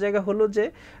 আরেকটা জায়গা হলো যে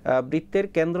বৃত্তের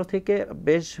কেন্দ্র থেকে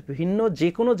বেশ ভিন্ন যে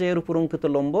কোনো জ্যায়ের উপর অঙ্কিত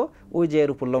লম্ব ওই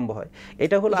জ্যায়ের উপর লম্ব হয়।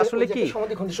 এটা হলো আসলে কি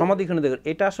সমাদ্বিখণ্ডিত।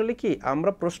 এটা আসলে কি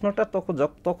আমরা প্রশ্নটা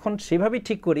তখন সেভাবেই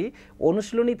ঠিক করি,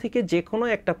 অনুশীলনী থেকে যে কোনো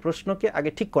একটা প্রশ্নকে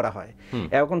আগে ঠিক করা হয়।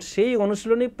 এখন সেই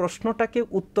অনুশীলনী প্রশ্নটাকে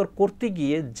উত্তর করতে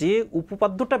গিয়ে যে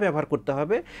উপপাদ্যটা ব্যবহার করতে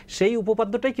হবে সেই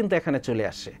উপপাদ্যটাই কিন্তু এখানে চলে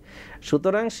আসে।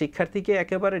 সুতরাং শিক্ষার্থীকে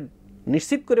একেবারে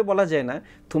নিশ্চিত করে বলা যায় না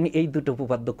তুমি এই দুটো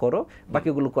উপপাদ্য করো,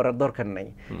 বাকিগুলো করার দরকার নাই,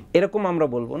 এরকম আমরা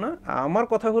বলবো না। আমার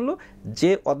কথা হলো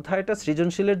যে অধ্যায়টা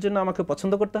সৃজনশীলের জন্য আমাকে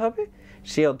পছন্দ করতে হবে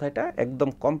সেই অধ্যায়টা একদম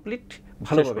কমপ্লিট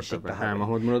ভালোভাবে শিখতে হবে। হ্যাঁ,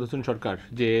 মোহাম্মদ মুরাদ হোসেন সরকার,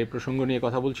 যে প্রসঙ্গ নিয়ে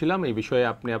কথা বলছিলাম এই বিষয়ে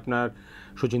আপনি আপনার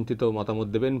সুচিন্তিত মতামত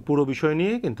দেবেন পুরো বিষয়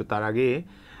নিয়ে, কিন্তু তার আগে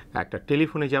একটা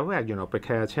টেলিফোনে যাব। একজন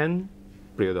অপেক্ষায় আছেন।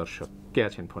 প্রিয় দর্শক, কে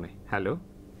আছেন ফোনে? হ্যালো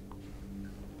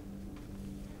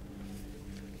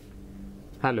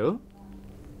হ্যালো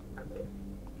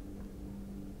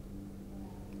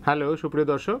হ্যালো, সুপ্রিয়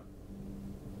দর্শক,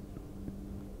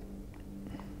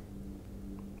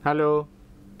 হ্যালো।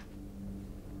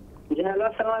 জি হ্যালো,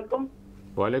 আসসালামু আলাইকুম।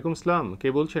 ওয়ালাইকুম আসসালাম, কে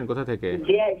বলছেন, কোথা থেকে?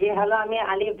 জি হ্যালো, আমি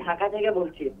আলিফ, ঢাকা থেকে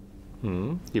বলছি।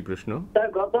 কি প্রশ্ন? স্যার,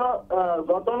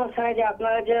 গত অনুষ্ঠানে যে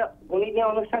আপনারা যে গণিত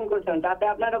নিয়ে অনুষ্ঠান করেছেন তাতে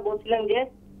আপনারা বলছিলেন যে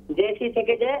জেএসসি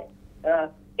থেকে যে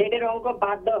সেটের অঙ্ক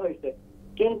বাদ দেওয়া হয়েছে,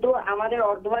 কিন্তু আমাদের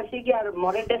অর্ধবার্ষিক আর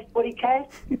মডেল টেস্ট পরীক্ষায়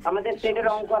আমাদের সেটের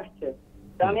অঙ্ক আসছে।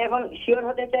 তো আমি এখন শিওর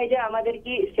হতে চাই যে আমাদের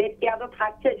কি সেট কি আদৌ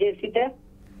থাকছে জেএসসিতে?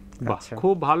 বাহ,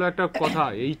 খুব ভালো একটা কথা।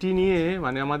 এইটি নিয়ে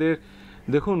মানে আমাদের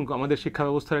দেখুন আমাদের শিক্ষা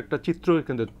ব্যবস্থার একটা চিত্র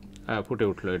কিন্তু ফুটে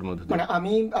উঠলো এর মধ্যে। মানে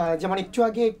আমি যেমন একটু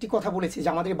আগে একটি কথা বলেছি যে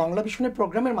আমাদের বাংলা ভিশনের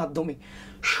প্রোগ্রামের মাধ্যমে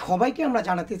সবাইকে আমরা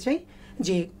জানাতে চাই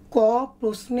যে ক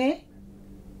প্রশ্নে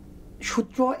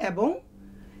সূত্র এবং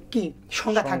কি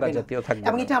সংজ্ঞা থাকবে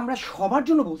এবং এটা আমরা সবার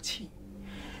জন্য বলছি।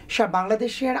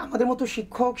 বাংলাদেশের আমাদের মতো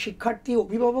শিক্ষক, শিক্ষার্থী,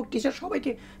 অভিভাবক, টিচার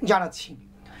সবাইকে জানাচ্ছি।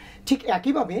 ঠিক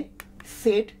একইভাবে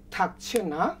সেট থাকছে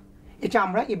না এটা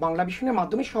আমরা এই বাংলা ভিশনের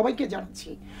মাধ্যমে সবাইকে জানাচ্ছি।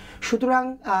 সুতরাং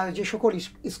যে সকল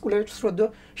স্কুলের শ্রদ্ধেয়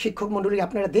শিক্ষক মণ্ডলী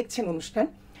আপনারা দেখছেন অনুষ্ঠান,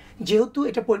 যেহেতু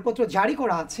এটা পরিপত্র জারি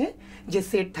করা আছে যে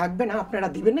সেট থাকবে না, আপনারা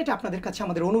দিবেন না, এটা আপনাদের কাছে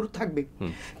আমাদের অনুরোধ থাকবে।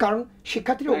 কারণ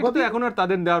শিক্ষার্থীরা ওভাবে এখন আর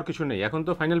তাদের দেওয়ার কিছু নেই, এখন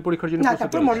তো ফাইনাল পরীক্ষার জন্য না,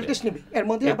 তারপর মডেল টেস্ট নেবে, এর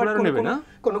মধ্যে আবার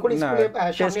কোন স্কুলে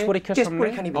টেস্ট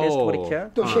পরীক্ষা নেবে।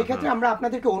 তো সেই ক্ষেত্রে আমরা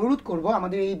আপনাদেরকে অনুরোধ করব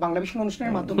আমাদের এই বাংলা ভিশন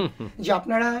অনুষ্ঠানের মাধ্যমে যে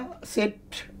আপনারা সেট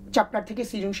চ্যাপ্টার থেকে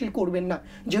সৃজনশীল করবেন না,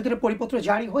 যেহেতু এটা পরিপত্র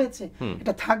জারি হয়েছে,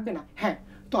 এটা থাকবে না। হ্যাঁ,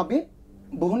 তবে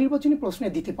বহু নির্বাচনী প্রশ্নে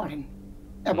দিতে পারেন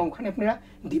এবং ওখানে আপনারা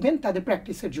দিবেন তাদের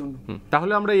প্র্যাকটিসের জন্য।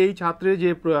 তাহলে আমরা এই ছাত্রে যে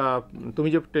তুমি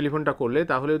যে টেলিফোনটা করলে,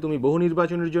 তাহলে তুমি বহু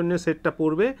নির্বাচনের জন্য সেটটা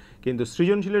পড়বে, কিন্তু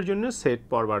সৃজনশীলের জন্য সেট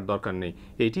পড়বার দরকার নেই।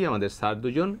 এইটি আমাদের স্যার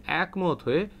দুজন একমত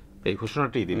হয়ে এই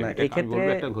ঘোষণাটাই দিলেন।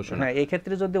 এই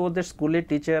ক্ষেত্রে যদি ওদের স্কুলের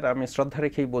টিচার, আমি শ্রদ্ধা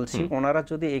রেখেই বলছি, ওনারা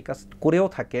যদি এই কাজ করেও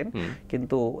থাকেন,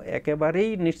 কিন্তু একেবারেই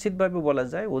নিশ্চিতভাবে বলা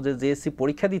যায় ও যে জেএসসি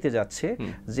পরীক্ষা দিতে যাচ্ছে,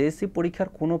 জেএসসি পরীক্ষার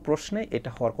কোনো প্রশ্নে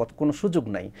এটা হওয়ার কোনো সুযোগ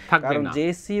নাই। কারণ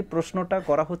জেএসসি প্রশ্নটা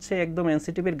করা হচ্ছে একদম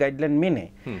এনসিটিভির গাইডলাইন মেনে।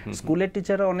 স্কুলের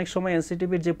টিচাররা অনেক সময়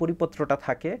এনসিটিভির যে পরিপত্রটা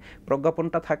থাকে,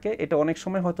 প্রজ্ঞাপনটা থাকে, এটা অনেক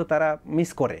সময় হয়তো তারা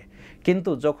মিস করে।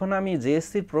 কিন্তু যখন আমি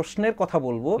জেএসসির প্রশ্নের কথা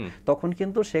বলবো, তখন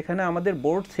কিন্তু সেখানে আমাদের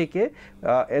বোর্ড থেকে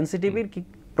এনসিটিভির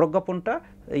প্রজ্ঞাপনটা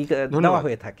দেওয়া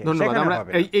হয়ে থাকে। ধন্যবাদ। আমরা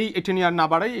এটা নিয়ে আর না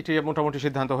বাড়াই, এটা মোটামুটি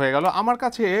সিদ্ধান্ত হয়ে গেল। আমার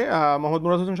কাছে মোহাম্মদ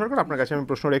মুরাদ হোসেন সরকার, আপনার কাছে আমি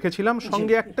প্রশ্ন রেখেছিলাম,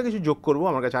 সঙ্গে একটা কিছু যোগ করব।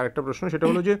 আমার কাছে আরেকটা প্রশ্ন, সেটা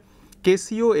হলো যে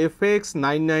Casio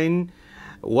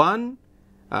FX991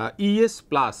 ES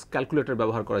plus calculator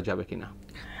ব্যবহার করা যাবে কিনা?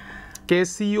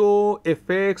 Casio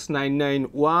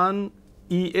FX991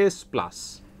 ES plus.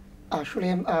 আসলে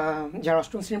যারা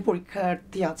অষ্টম শ্রেণীর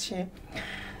পরীক্ষার্থী আছে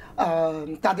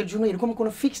তাদের জন্য এরকম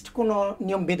কোনো ফিক্সড কোনো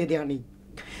নিয়ম বেঁধে দেওয়া নেই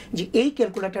যে এই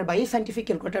ক্যালকুলেটর বা এই সায়েন্টিফিক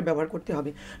ক্যালকুলেটর ব্যবহার করতে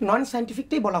হবে। নন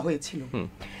সায়েন্টিফিকটাই বলা হয়েছিল।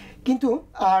 কিন্তু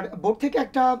আর বোর্ড থেকে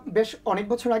একটা বেশ অনেক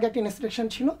বছর আগে একটা ইনস্ট্রাকশন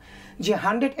ছিল যে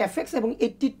 100FX এবং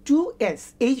 82S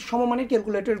এই সমমানের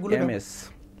ক্যালকুলেটরগুলো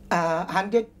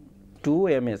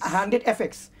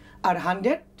 100FX আর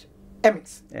 100MX,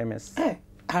 হ্যাঁ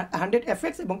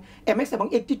 100FX এবং MX এবং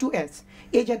 82S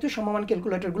এই জাতীয় সমমান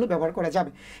ক্যালকুলেটরগুলো ব্যবহার করা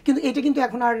যাবে। কিন্তু এটা কিন্তু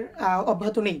এখন আর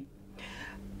অব্যাহত নেই।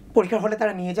 পরীক্ষার হলে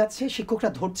তারা নিয়ে যাচ্ছে, শিক্ষকরা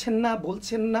ধরছেন না,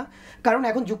 বলছেন না, কারণ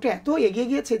এখন যুগটা এত এগিয়ে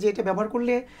গিয়েছে যে এটা ব্যবহার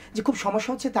করলে যে খুব সমস্যা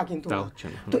হচ্ছে তা কিন্তু।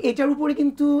 তো এটার উপরে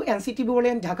কিন্তু এনসিটিভি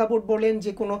বলেন, ঢাকা বোর্ড বলেন,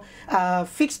 যে কোনো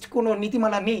ফিক্সড কোনো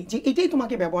নীতিমালা নেই যে এটাই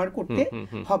তোমাকে ব্যবহার করতে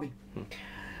হবে।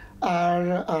 আর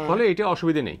ফলে এটা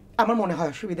অসুবিধা নেই, আমার মনে হয়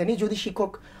অসুবিধা নেই যদি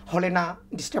শিক্ষক হলে না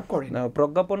ডিস্টার্ব করে। না,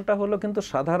 প্রজ্ঞাপনটা হলো কিন্তু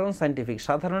সাধারণ সায়েন্টিফিক,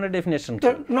 সাধারণের ডেফিনিশন তো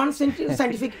নন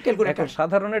সায়েন্টিফিক ক্যালকুলেটর,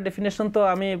 সাধারণের ডেফিনিশন তো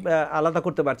আমি আলাদা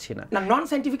করতে পারছি না। না, নন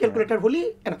সায়েন্টিফিক ক্যালকুলেটর হলেই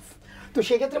এনাফ। তো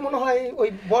সেই ক্ষেত্রে মনে হয় ওই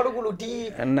বড়গুলো ডি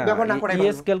ব্যবহার না করাই ভালো।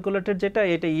 ইএস ক্যালকুলেটর যেটা,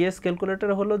 এটা ইএস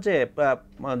ক্যালকুলেটর হলো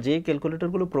যে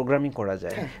ক্যালকুলেটরগুলো প্রোগ্রামিং করা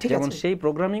যায়, যেমন সেই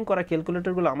প্রোগ্রামিং করা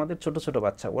ক্যালকুলেটরগুলো আমাদের ছোট ছোট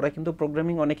বাচ্চা, ওরা কিন্তু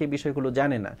প্রোগ্রামিং অনেকে বিষয়গুলো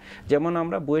জানে না। যেমন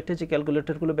আমরা বুয়েটে যে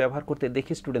ক্যালকুলেটরগুলো ব্যবহার করতে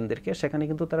দেখি স্টুডেন্টদেরকে, সেখানে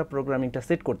কিন্তু তারা প্রোগ্রামিংটা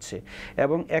সেট করছে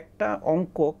এবং একটা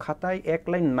অঙ্ক খাতায় এক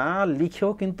লাইন না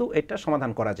লিখেও কিন্তু এটা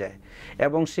সমাধান করা যায়।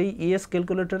 এবং সেই ইএস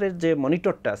ক্যালকুলেটরের যে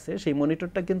মনিটরটা আছে, সেই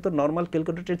মনিটরটা কিন্তু নর্মাল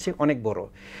ক্যালকুলেটরের চেয়ে অনেক বড়।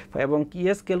 এবং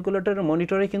ইএস ক্যালকুলেটরের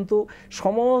মনিটরে কিন্তু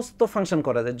সমস্ত ফাংশন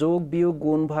করা যায়, যোগ বিয়োগ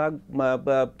গুণ ভাগ,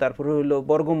 তারপরে হলো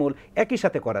বর্গমূল একই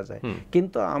সাথে করা যায়।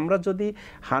 কিন্তু আমরা যদি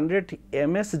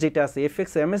 100MS যেটা আছে,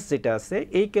 FX-MS যেটা আছে,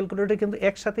 এই ক্যালকুলেটরে কিন্তু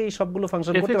একসাথে এই সবগুলো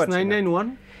ফাংশন করতে পারছি না।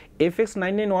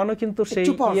 FX991ও কিন্তু সেই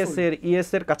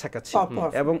ইএস এর কাছাকাছি,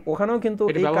 এবং ওখানেও কিন্তু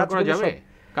এই কাজগুলো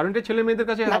কারণ এটা ছেলে মেয়েদের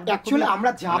কাছে অ্যাকচুয়ালি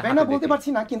আমরা যাবে না বলতে পারছি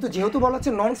না, কিন্তু যেহেতু বলা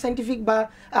হচ্ছে নন সায়েন্টিফিক বা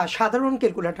সাধারণ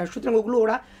ক্যালকুলেটর, সুতরাং ওগুলো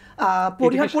ওরা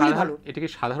পরিহার করলেই ভালো। এটা কি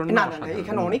সাধারণ? না না,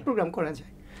 এখানে অনেক প্রোগ্রাম করা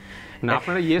যায়। না,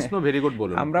 আপনারা ইয়েস নো ভেরি গুড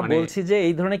বলুন। আমরা বলছি যে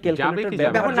এই ধরনের ক্যালকুলেটর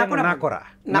ব্যবহার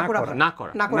না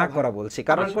করা বলছি,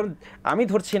 কারণ আমি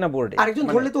ধরছি না বোর্ডে, আরেকজন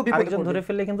ধরলে তো আরেকজন ধরে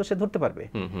ফেললে কিন্তু সে ধরতে পারবে,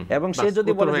 এবং সে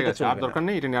যদি বলে যে আর দরকার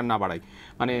নেই, এটা না বাড়াই,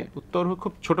 মানে উত্তর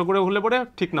খুব ছোট করে হলে পরে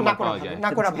ঠিক নাম্বার পাওয়া যায় না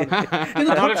করা ভালো।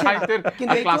 কিন্তু তাহলে সাহিত্যের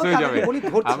ক্লাস হয়ে যাবে।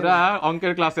 আমরা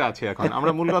অঙ্কের ক্লাসে আছি এখন,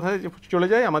 আমরা মূল কথায় চলে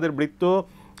যাই। আমাদের বৃত্ত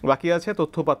বাকি আছে,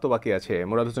 তথ্যপাত্য বাকি আছে।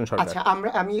 মুরাদ হোসেন সরকার, আচ্ছা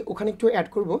আমি ওখানে একটু অ্যাড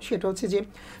করব, সেটা হচ্ছে যে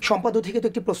সম্পাদ্য থেকে তো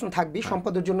একটি প্রশ্ন থাকবে,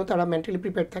 সম্পাদ্যের জন্য তারা মেন্টালি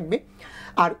প্রিপেয়ার থাকবে।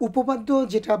 আর উপপাদ্য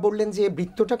যেটা বললেন যে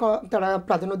বৃত্তটা তারা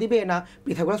প্রাধান্য দিবে না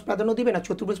পিথাগোরাস প্রাধান্য দিবে না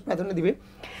চতুর্ভুজ প্রাধান্য দিবে,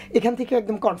 এখান থেকে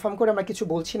একদম কনফার্ম করে আমরা কিছু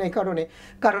বলছি না, এই কারণে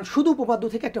কারণ শুধু উপপাদ্য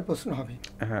থেকে একটা প্রশ্ন হবে।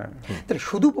 তাহলে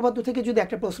শুধু উপপাদ্য থেকে যদি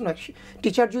একটা প্রশ্ন হয়,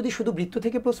 টিচার যদি শুধু বৃত্ত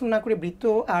থেকে প্রশ্ন না করে বৃত্ত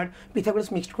আর পিথাগোরাস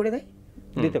মিক্সড করে দেয়,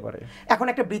 দিতে পারে। এখন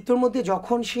একটা বৃত্তর মধ্যে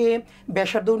যখন সে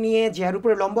ব্যাসার্ধ নিয়ে যার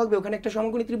উপরে লম্ব আঁকবে, ওখানে একটা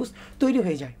সমকোণী ত্রিভুজ তৈরি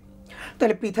হয়ে যায়।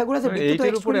 তাহলে পিথাগোরাসের বৃত্ত তো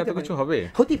এইটার উপরে এত কিছু হবে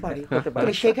হতে পারে।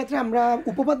 তাহলে সেই ক্ষেত্রে আমরা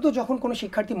উপপাদ্য যখন কোনো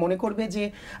শিক্ষার্থী মনে করবে যে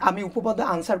আমি উপপাদ্য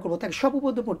আনসার করবো, তাকে সব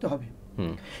উপপাদ্য পড়তে হবে।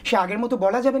 সে আগের মতো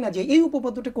বলা যাবে না যে এই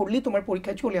উপপাদ্যটা করলেই তোমার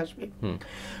পরীক্ষায় চলে আসবে।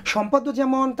 সম্পাদ্য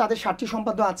যেমন তাদের 60টি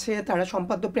সম্পাদ্য আছে, তারা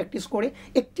সম্পাদ্য প্র্যাকটিস করে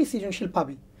একটি সৃজনশীল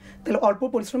পাবে, তাহলে অল্প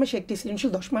পরিশ্রমে সে একটি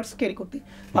সৃজনশীল 10 মার্কস ক্যারি করতে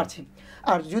পারছে।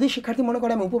 আর যদি শিক্ষার্থী মনে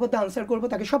করে আমি উপপাদ্য আনসার করবো,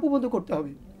 তাকে সব উপপাদ্য করতে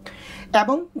হবে।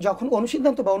 এবং যখন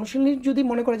অনুসিদ্ধান্ত বা অনুশীলনী যদি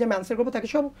মনে করে যে আমি আনসার করবো, তাকে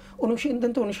সব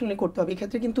অনুসিদ্ধান্ত অনুশীলনী করতে হবে।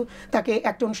 এক্ষেত্রে কিন্তু তাকে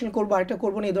একটা অনুশীলনী করবো আরেকটা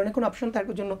করবো না, এই ধরনের কোনো অপশন তার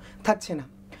জন্য থাকছে না।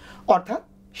 অর্থাৎ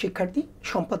শিক্ষার্থী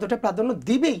সম্পাদ্যটা প্রাধান্য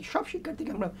দিবেই, সব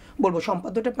শিক্ষার্থীকে আমরা বলবো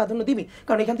সম্পাদ্যটা প্রাধান্য দিবে,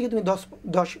 কারণ এখান থেকে তুমি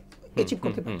 10 অ্যাচিভ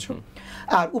করতে পারছো।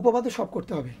 আর উপপাদ্য সব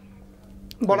করতে হবে,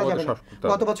 বলা যাবে না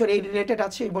গত বছর এই রিলেটেড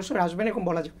আছে এই বছর আসবে না, এরকম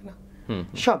বলা যাবে না।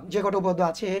 সব যে কটা উপপাদ্য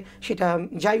আছে সেটা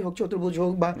যাই হোক, চতুর্ভুজ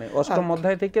হোক বা অষ্টম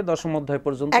অধ্যায় থেকে দশম অধ্যায়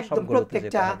পর্যন্ত একদম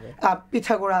প্রত্যেকটা।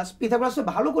 পিথাগোরাস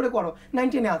ভালো করে করো,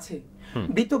 19 এ আছে।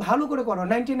 বৃত্ত ভালো করে করো,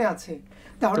 19 এ আছে।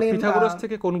 তাহলে পিথাগোরাস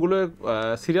থেকে কোনগুলো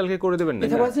সিরিয়ালকে করে দেবেন না?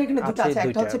 পিথাগোরাসের এখানে দুটো আছে,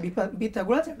 একটা হচ্ছে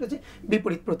পিথাগোরাস, একটা হচ্ছে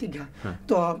বিপরীত প্রতিজ্ঞা।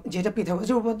 তো যেটা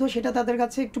পিথাগোরাসের উপপাদ্য সেটা তাদের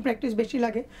কাছে একটু প্র্যাকটিস বেশি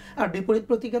লাগে, আর বিপরীত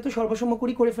প্রতিজ্ঞা তো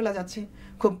সর্বসম্মতি করে ফেলা যাচ্ছে,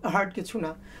 খুব হার্ড কিছু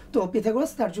না। তো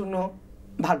পিথাগোরাস তার জন্য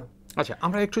ভালো। আচ্ছা,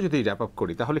 আমরা একটু যদি র্যাপ আপ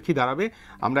করি তাহলে কি দাঁড়াবে?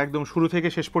 আমরা একদম শুরু থেকে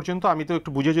শেষ পর্যন্ত আমি তো একটু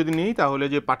বুঝে যদি নিই, তাহলে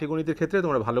যে পাটিগণিতের ক্ষেত্রে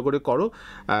তোমরা ভালো করে করো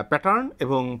প্যাটার্ন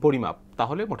এবং পরিমাপ,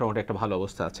 তাহলে মোটামুটি একটা ভালো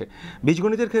অবস্থা আছে।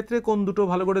 বীজগণিতের ক্ষেত্রে কোন দুটো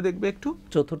ভালো করে দেখবে একটু?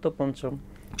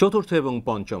 চতুর্থ এবং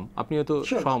পঞ্চম। আপনিও তো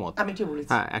সহমত?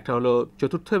 হ্যাঁ, একটা হলো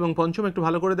চতুর্থ এবং পঞ্চম একটু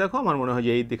ভালো করে দেখো। আমার মনে হয়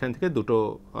যে এই দিক থেকে দুটো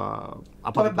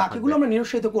বাকিগুলো আমরা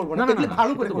নিরুৎসাহিত করব না,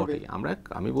 ভালো করে করবে।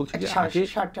 আমি বলছি যে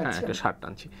একটা 60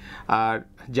 টানছি। আর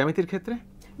জ্যামিতির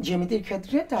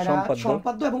ক্ষেত্রে তারা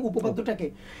সম্পাদ্য এবং উপপাদ্যটাকে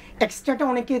এক্সট্রাটা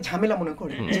অনেকে ঝামেলা মনে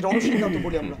করে, যেটা অনুসিদ্ধান্ত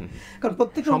বলি আমরা, কারণ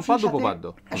প্রত্যেক সম্পাদ্য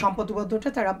উপপাদ্যটা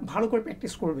তারা ভালো করে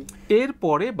প্র্যাকটিস করবে।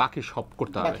 এরপরে বাকি সব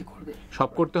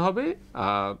করতে হবে।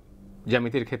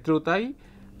 জ্যামিতির ক্ষেত্রেও তাই,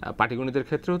 পাটিগণিতের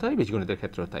ক্ষেত্রেও তাই, বীজগণিতের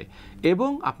ক্ষেত্রেও তাই।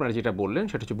 এবং আপনারা যেটা বললেন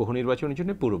সেটা হচ্ছে বহু নির্বাচনের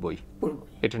জন্য পুরো বই,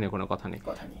 এটা নিয়ে কোনো কথা নেই।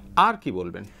 আর কি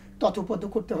বলবেন? তথ্যপদ্য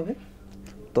করতে হবে।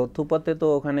 তথ্যপথে তো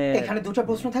এখানে দুটো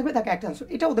প্রশ্ন থাকবে, তাকে একটা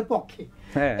আনসার, এটা ওদের পক্ষে।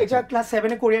 এটা ক্লাস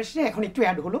 7 এ করে আসছে, এখন একটু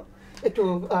অ্যাড হলো, একটু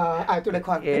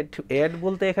আয়তলেখা এড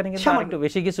বলতে এখানে কিন্তু আরেকটু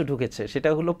বেশি কিছু ঢুকেছে, সেটা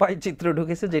হলো পাইচিত্র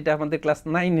ঢুকেছে, যেটা আমাদের ক্লাস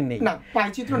 9 এ নেই। না,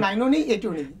 পাইচিত্র 9 এ নেই, 8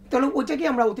 এও নেই। তাহলে ওইটাকে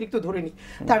আমরা অতিরিক্ত ধরে নিই।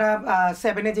 তারা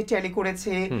 7 এ যে ট্যালি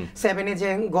করেছে, 7 এ যে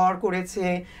গড় করেছে,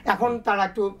 এখন তারা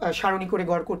একটু সারণী করে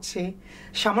গড় করছে,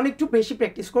 সামান্য একটু বেশি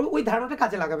প্র্যাকটিস করবে, ওই ধারণাটা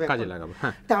কাজে লাগাবে।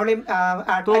 হ্যাঁ, তাহলে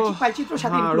আর পাইচিত্র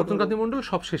সাথে রতনকান্তি মণ্ডল,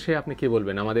 সব শেষে আপনি কি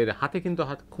বলবেন? আমাদের হাতে কিন্তু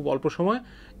খুব অল্প সময়,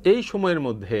 এই সময়ের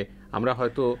মধ্যে আমরা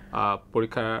হয়তো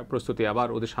পরীক্ষা প্রস্তুতি আবার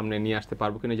ওদের সামনে নিয়ে আসতে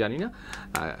পারবো কিনা জানি না।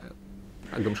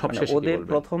 একদম সবশেষে ওদের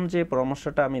প্রথম যে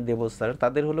পরামর্শটা আমি দেব স্যার,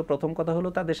 তাদের হলো প্রথম কথা হলো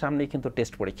তাদের সামনেই কিন্তু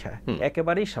টেস্ট পরীক্ষা,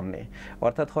 একেবারেই সামনে।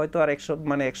 অর্থাৎ হয়তো আর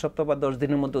এক সপ্তাহ বা 10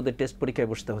 দিনের মধ্যে ওদের টেস্ট পরীক্ষায়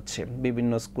বসতে হচ্ছে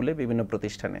বিভিন্ন স্কুলে, বিভিন্ন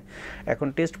প্রতিষ্ঠানে। এখন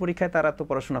টেস্ট পরীক্ষায় তারা তো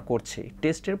পড়াশোনা করছে,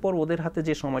 টেস্টের পর ওদের হাতে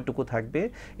যে সময়টুকু থাকবে,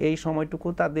 এই সময়টুকু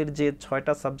তাদের যে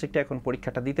 6টা সাবজেক্টে এখন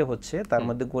পরীক্ষাটা দিতে হচ্ছে, তার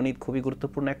মধ্যে গণিত খুবই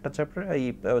গুরুত্বপূর্ণ একটা চ্যাপ্টার, এই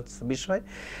বিষয়।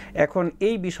 এখন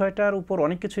এই বিষয়টার উপর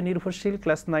অনেক কিছু নির্ভরশীল।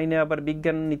 ক্লাস 9 এ আবার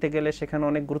বিজ্ঞান নিতে গেলে সেখানে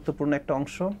অনেক গুরুত্বপূর্ণ একটা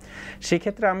অংশ।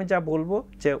 সেক্ষেত্রে আমি যা বলবো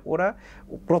যে ওরা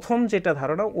প্রথম যেটা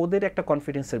ধারণা, ওদের একটা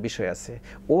কনফিডেন্সের বিষয় আছে।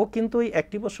 ও কিন্তু এই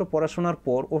 1 বছর পড়াশোনার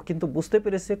পর ও কিন্তু বুঝতে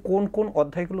পেরেছে কোন কোন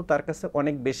অধ্যায়গুলো তার কাছে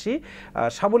অনেক বেশি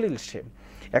সাবলীল।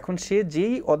 এখন সে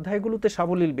যেই অধ্যায়গুলোতে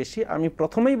সাবলীল বেশি, আমি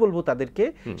প্রথমেই বলবো তাদেরকে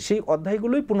সেই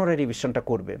অধ্যায়গুলোই পুনরায় রিভিশনটা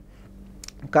করবে,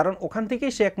 কারণ ওখান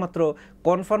থেকেই সে একমাত্র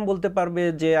কনফার্ম বলতে পারবে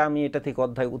যে আমি এটা থেকে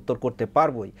অধ্যায় উত্তর করতে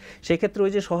পারবোই। সেক্ষেত্রে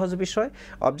ওই যে সহজ বিষয়,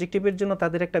 অবজেক্টিভের জন্য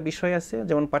তাদের একটা বিষয় আছে,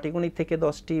 যেমন পাটিগণিত থেকে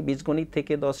 10টি, বীজগণিত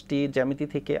থেকে 10টি, জ্যামিতি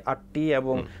থেকে 8টি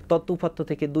এবং তত্ত্বউপাত্ত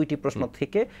থেকে 2টি প্রশ্ন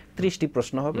থেকে 30টি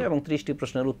প্রশ্ন হবে, এবং 30টি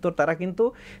প্রশ্নের উত্তর তারা কিন্তু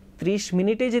 30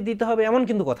 মিনিটে যে দিতে হবে এমন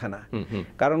কিন্তু কথা না।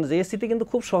 কারণ জেএসসিতে কিন্তু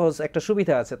খুব সহজ একটা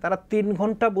সুবিধা আছে, তারা 3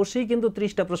 ঘন্টা বসেই কিন্তু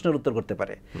 30টা প্রশ্নের উত্তর করতে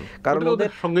পারে, কারণ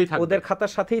ওদের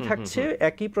খাতার সাথেই থাকছে,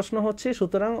 একই প্রশ্ন হচ্ছে।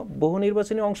 সুতরাং বহু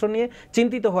নির্বাচনী অংশ নিয়ে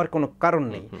চিন্তিত হওয়ার কোনো কারণ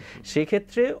নেই।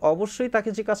 সেক্ষেত্রে অবশ্যই তাকে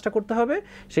যে কাজটা করতে হবে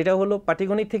সেটা হলো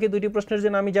পাটিগণিত থেকে 2টি প্রশ্নের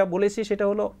জন্য আমি যা বলেছি সেটা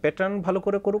হলো প্যাটার্ন ভালো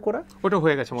করে করুক ওরা। ওটা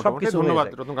হয়ে গেছে মোটামুটি। ধন্যবাদ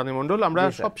রতনকান্তি মণ্ডল। আমরা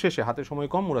সব শেষে, হাতে সময়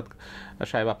কম, মুরাদ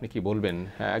সাহেব আপনি কি বলবেন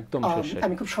একদম শেষে?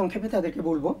 আমি খুব সংক্ষেপে তাদেরকে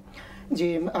বলবো যে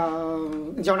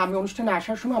যেমন আমি অনুষ্ঠানে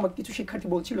আসার সময় আমার কিছু শিক্ষার্থী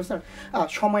বলছিল স্যার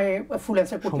সময়ে ফুল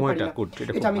অ্যান্সার করতে পারি না,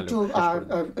 এটা আমি একটু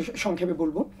সংক্ষেপে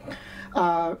বলবো।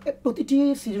 প্রতিটি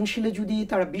সৃজনশীলে যদি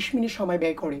তারা 20 মিনিট সময়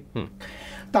ব্যয় করে,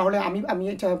 তাহলে আমি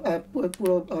এটা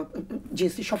পুরো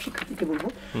জেএসসি সব শিক্ষার্থীকে বলবো,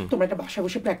 তোমরা একটা বাসায়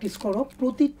বসে প্র্যাকটিস করো।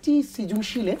 প্রতিটি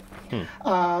সৃজনশীলে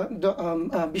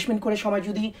 20 মিনিট করে সময়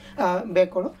যদি ব্যয়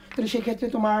করো, তাহলে সেক্ষেত্রে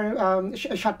তোমার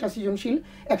 7টা সৃজনশীল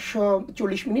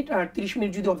 140 মিনিট, আর 30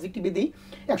 মিনিট যদি অবজেক্টিভে দিই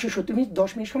 170 মিনিট, 10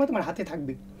 মিনিট সময় তোমার হাতে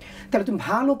থাকবে। তাহলে তুমি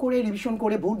ভালো করে রিভিশন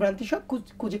করে ভুল ভ্রান্তি সব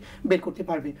খুঁজে বের করতে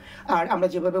পারবে। আর আমরা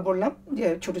যেভাবে বললাম যে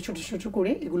ছোট ছোট ছোট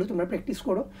করে এগুলো তোমরা প্র্যাকটিস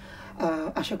করো,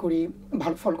 আশা করি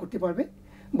ভালো ফল করতে পারবে।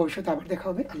 ভবিষ্যতে আবার দেখা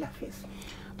হবে। আল্লাহ হাফেজ।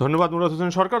 ধন্যবাদ মুরাদ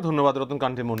হোসেন সরকার, ধন্যবাদ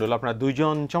রতনকান্তি মণ্ডল। আপনারা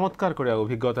দুইজন চমৎকার করে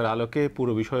অভিজ্ঞতার আলোকে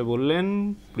পুরো বিষয় বললেন।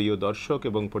 প্রিয় দর্শক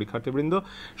এবং পরীক্ষার্থীবৃন্দ,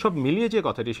 সব মিলিয়ে যে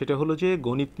কথাটি সেটা হলো যে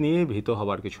গণিত নিয়ে ভীত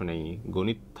হবার কিছু নেই।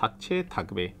 গণিত থাকছে,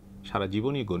 থাকবে, সারা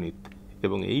জীবনই গণিত,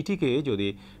 এবং এইটিকে যদি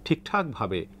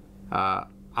ঠিকঠাকভাবে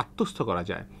আত্মস্থ করা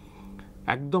যায়,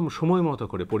 একদম সময় মতো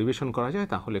করে পরিবেশন করা যায়,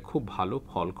 তাহলে খুব ভালো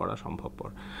ফল করা সম্ভবপর।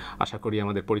 আশা করি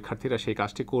আমাদের পরীক্ষার্থীরা সেই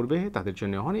কাজটি করবে, তাদের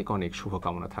জন্য অনেক অনেক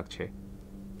শুভকামনা থাকছে।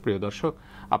 প্রিয় দর্শক,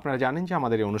 আপনারা জানেন যে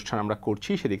আমাদের এই অনুষ্ঠান আমরা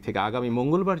করছি, সেদিক থেকে আগামী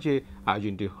মঙ্গলবার যে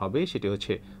আয়োজনটি হবে সেটি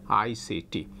হচ্ছে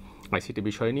আইসিটি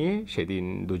বিষয় নিয়ে। সেদিন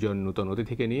দুজন নূতন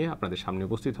অতিথিকে নিয়ে আপনাদের সামনে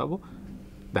উপস্থিত হব।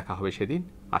 দেখা হবে সেদিন।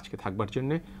 আজকে থাকবার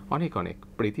জন্য অনেক অনেক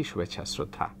প্রীতি, শুভেচ্ছা,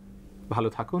 শ্রদ্ধা। ভালো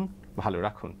থাকুন, ভালো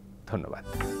রাখুন। ধন্যবাদ।